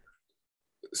piece.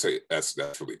 So that's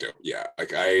really dope. Yeah,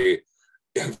 like I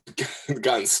have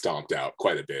gotten stomped out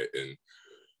quite a bit, and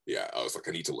yeah, I was like,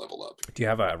 I need to level up. Do you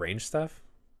have a range stuff?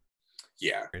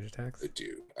 Yeah, range attacks. I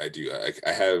do.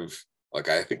 I have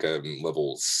I think I'm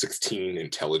level 16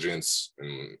 intelligence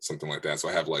and something like that. So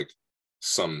I have like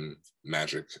some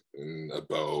magic and a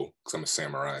bow because I'm a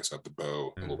samurai, so I have the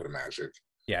bow, and a little bit of magic.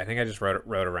 Yeah, I think I just rode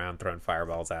around throwing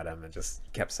fireballs at him and just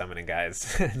kept summoning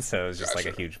guys. And so it was just like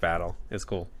a huge battle. It's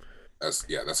cool.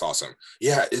 That's awesome.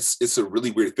 Yeah, it's a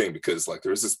really weird thing because like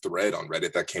there's this thread on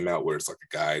Reddit that came out where it's like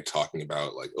a guy talking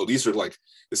about like, oh,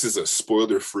 this is a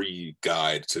spoiler-free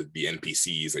guide to the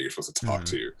NPCs that you're supposed to talk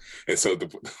to. And so the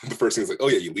first thing is like, oh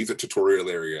yeah, you leave the tutorial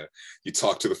area, you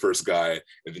talk to the first guy,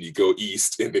 and then you go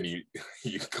east, and then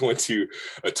you go into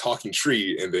a talking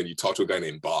tree, and then you talk to a guy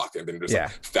named Bach, and then there's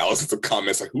like thousands of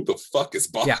comments like, who the fuck is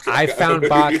Bach? Yeah, I found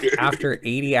Bach after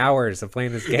 80 hours of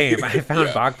playing this game. I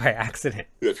found Bach by accident.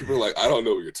 Yeah, people are like, I don't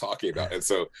know what you're talking about. And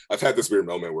so I've had this weird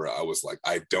moment where I was like,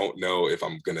 I don't know if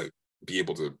I'm gonna be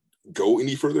able to go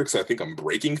any further because I think I'm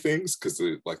breaking things because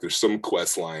there's some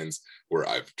quest lines where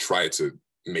I've tried to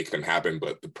make them happen,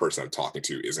 but the person I'm talking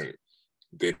to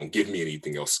they don't give me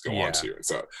anything else to go on to. And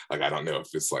so like I don't know if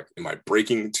it's like, am I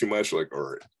breaking too much? Like,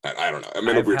 or I don't know. I'm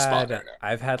in a weird spot right now.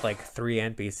 I've had like 3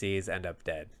 NPCs end up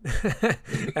dead.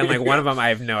 And like one of them I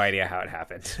have no idea how it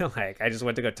happened. Like I just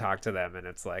went to go talk to them and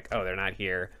it's like, oh, they're not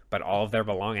here, but all of their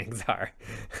belongings are.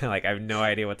 Like I have no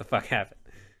idea what the fuck happened.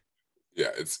 Yeah,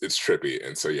 it's trippy.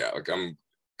 And so yeah, like I'm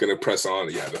gonna press on.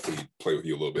 Yeah, definitely play with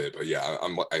you a little bit. But yeah,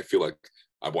 I feel like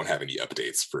I won't have any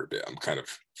updates for a bit. I'm kind of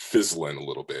fizzling a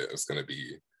little bit.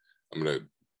 I'm gonna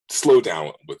slow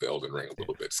down with the Elden Ring a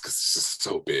little bit because it's just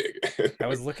so big. I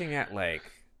was looking at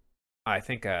I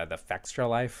think the Fextra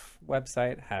Life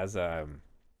website has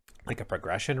like a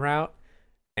progression route,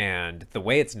 and the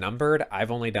way it's numbered,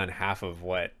 I've only done half of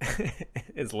what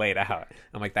is laid out.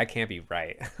 I'm like, that can't be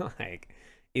right.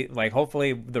 like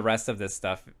hopefully the rest of this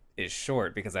stuff is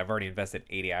short because I've already invested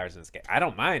 80 hours in this game. I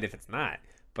don't mind if it's not.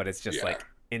 But it's just like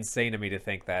insane to me to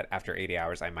think that after 80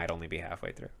 hours, I might only be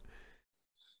halfway through.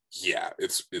 Yeah,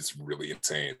 it's really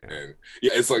insane. And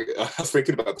yeah, it's like, I was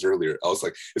thinking about this earlier. I was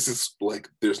like, this is like,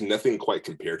 there's nothing quite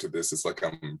compared to this. It's like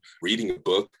I'm reading a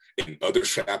book and other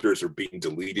chapters are being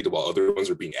deleted while other ones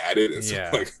are being added. And so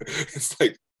like, it's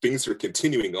like things are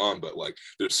continuing on, but like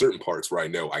there's certain parts where I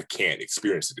know I can't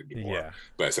experience it anymore. Yeah.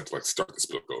 But I just have to like start this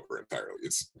book over entirely.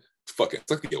 It's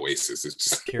it's like the Oasis.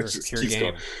 Pure, it just pure keeps game.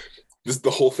 going. This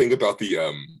the whole thing about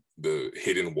the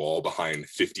hidden wall behind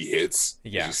 50 hits.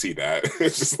 Yeah. Did you see that?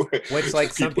 It's just like, Which,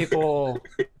 like, some people,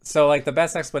 so like the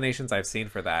best explanations I've seen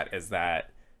for that is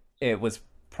that it was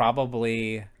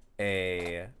probably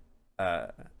an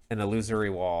illusory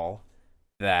wall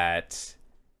that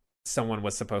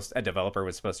a developer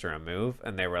was supposed to remove,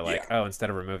 and they were like, oh, instead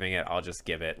of removing it, I'll just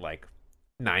give it like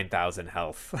 9,000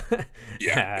 health.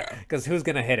 Because who's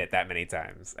gonna hit it that many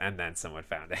times? And then someone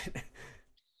found it.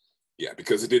 Yeah,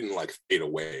 because it didn't like fade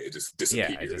away; it just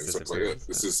disappeared. Yeah, it just and so I was like, disappeared. oh,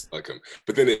 this is like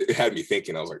But then it had me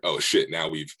thinking. I was like, oh shit! Now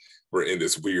we're in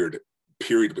this weird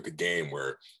period with the game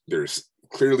where there's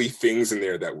clearly things in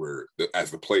there that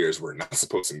as the players, we're not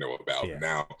supposed to know about. Yeah.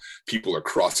 Now people are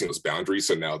crossing those boundaries,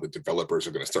 so now the developers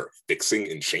are going to start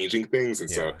fixing and changing things. And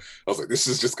so I was like, this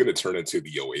is just going to turn into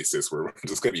the Oasis, where we're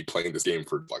just going to be playing this game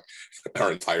for like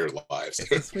our entire lives.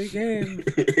 It's a sweet game.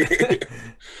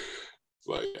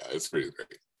 Like, yeah, it's pretty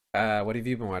great. What have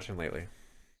you been watching lately?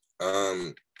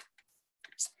 I've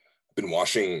been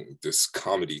watching this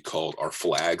comedy called Our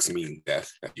Flags Mean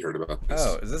Death. Have you heard about this?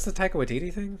 Oh, is this a Taika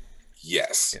Waititi thing?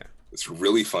 Yes. Yeah. It's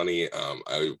really funny.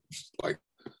 I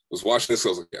was watching this. I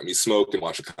was like, let me smoke and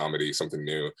watch a comedy, something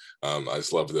new. I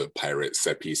just love the pirate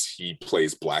set piece. He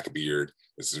plays Blackbeard.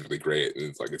 This is really great. And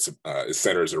it's like it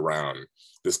centers around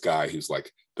this guy who's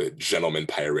like the gentleman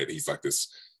pirate. He's like this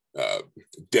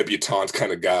debutante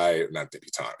kind of guy, not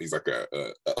debutante. He's like a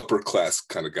upper class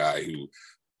kind of guy who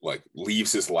like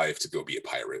leaves his life to go be a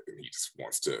pirate, and he just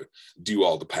wants to do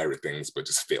all the pirate things, but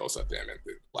just fails at them. And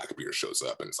then Blackbeard shows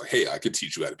up, and it's like, hey, I could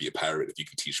teach you how to be a pirate if you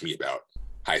can teach me about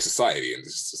high society. And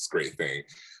it's just this great thing.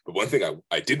 But one thing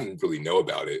I didn't really know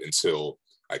about it until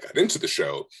I got into the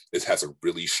show, it has a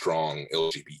really strong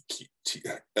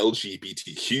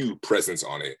LGBTQ presence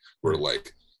on it, where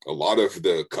like a lot of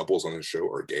the couples on the show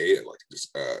are gay, and like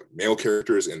just male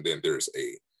characters, and then there's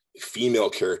a female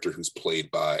character who's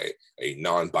played by a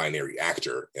non-binary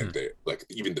actor, and they like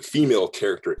even the female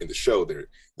character in the show,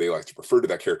 they like to refer to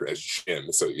that character as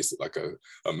Jim. So it's like a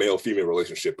male-female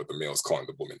relationship, but the male is calling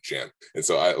the woman Jim. And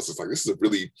so I was just like, this is a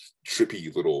really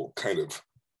trippy little kind of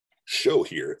show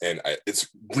here, and it's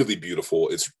really beautiful.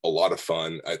 It's a lot of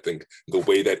fun. I think the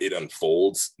way that it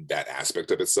unfolds, that aspect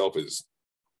of itself is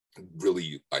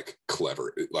really like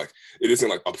clever. It isn't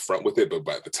like upfront with it, but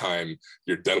by the time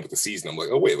you're done with the season, I'm like,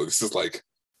 oh wait, this is like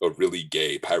a really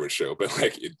gay pirate show. But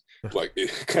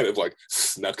it kind of like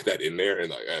snuck that in there, and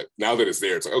like now that it's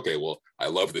there, it's like, okay, well, I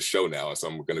love the show now, so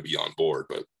I'm going to be on board.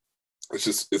 But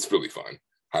it's really fun.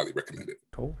 Highly recommend it.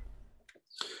 Cool.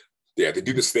 Yeah, they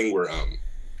do this thing where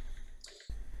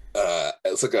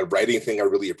it's like a writing thing I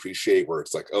really appreciate, where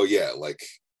it's like, oh yeah, like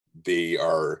they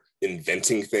are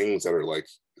inventing things that are like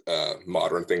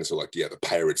modern things. So like, yeah, the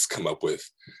pirates come up with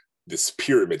this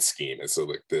pyramid scheme, and so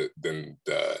like the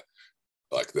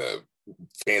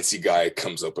fancy guy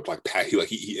comes up with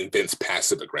he invents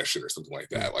passive aggression or something like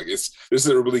that. Like this is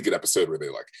a really good episode where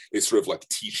they sort of like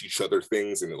teach each other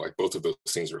things, and like both of those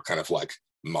things are kind of like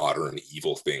modern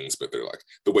evil things, but they're like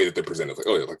the way that they're presented, like,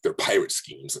 oh yeah, like they're pirate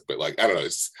schemes. But like, I don't know,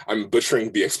 I'm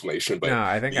butchering the explanation, but no,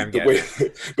 I think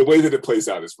the way that it plays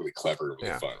out is really clever and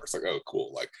really fun. It's like, oh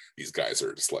cool, like these guys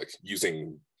are just like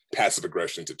using passive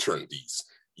aggression to turn these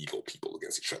evil people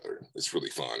against each other. It's really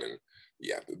fun. And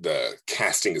yeah, the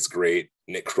casting is great.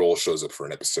 Nick Kroll shows up for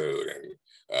an episode, and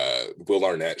Will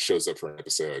Arnett shows up for an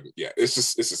episode. Yeah, it's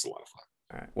just a lot of fun.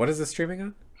 All right. What is this streaming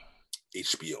on?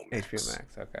 HBO Max. HBO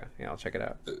Max. Okay. Yeah, I'll check it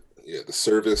out. The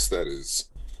service that is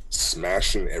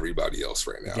smashing everybody else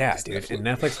right now. Yeah, dude. And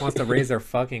Netflix wants to raise their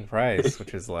fucking price,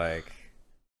 which is like,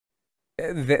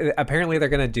 apparently they're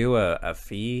gonna do a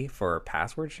fee for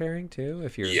password sharing too.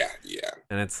 If you're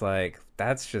and it's like,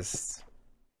 that's just,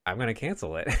 I'm gonna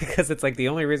cancel it because it's like the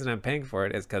only reason I'm paying for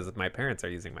it is because my parents are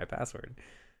using my password.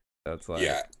 So it's like,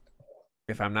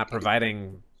 if I'm not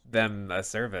providing them a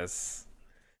service,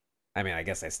 I mean, I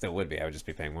guess I still would be. I would just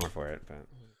be paying more for it. But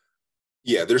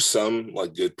yeah, there's some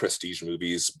like good prestige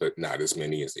movies, but not as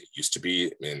many as they used to be.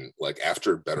 And like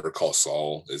after Better Call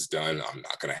Saul is done, I'm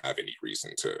not gonna have any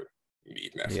reason to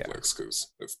need Netflix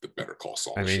because it's the Better Call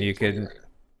Saul. I mean, you could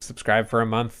subscribe for a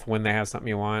month when they have something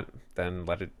you want, then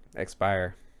let it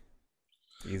expire.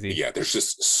 Easy. Yeah, there's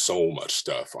just so much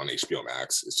stuff on HBO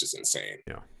Max. It's just insane.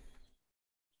 Yeah.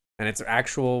 And it's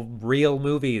actual real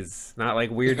movies, not like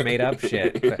weird made up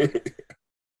shit.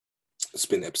 It's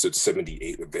been episode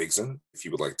 78 of Vague Zone. If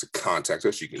you would like to contact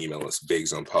us, you can email us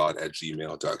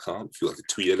vaguezonepod@gmail.com. If you'd like to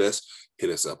tweet at us, hit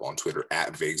us up on Twitter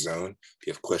 @VagueZone. If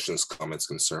you have questions, comments,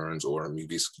 concerns, or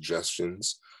movie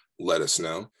suggestions, let us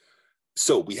know.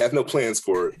 So we have no plans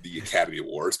for the Academy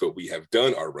Awards, but we have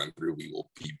done our run through. We will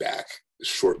be back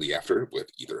shortly after with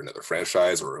either another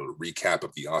franchise or a recap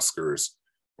of the Oscars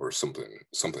or something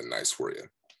nice for you.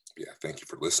 Yeah, thank you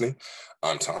for listening.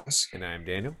 I'm Thomas. And I'm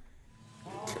Daniel.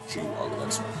 Catch you on the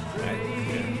next one.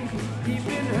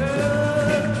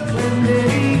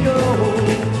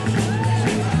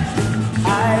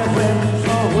 I went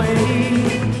away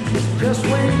just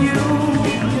when you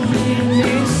need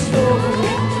me so.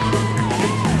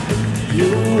 You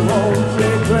won't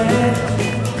regret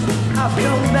I've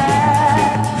come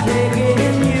back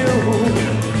begging you.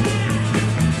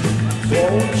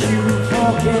 Won't you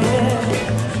forget?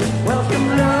 Welcome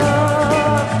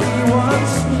love we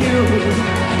once knew.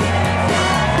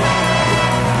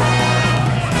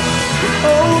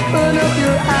 Open up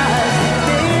your eyes.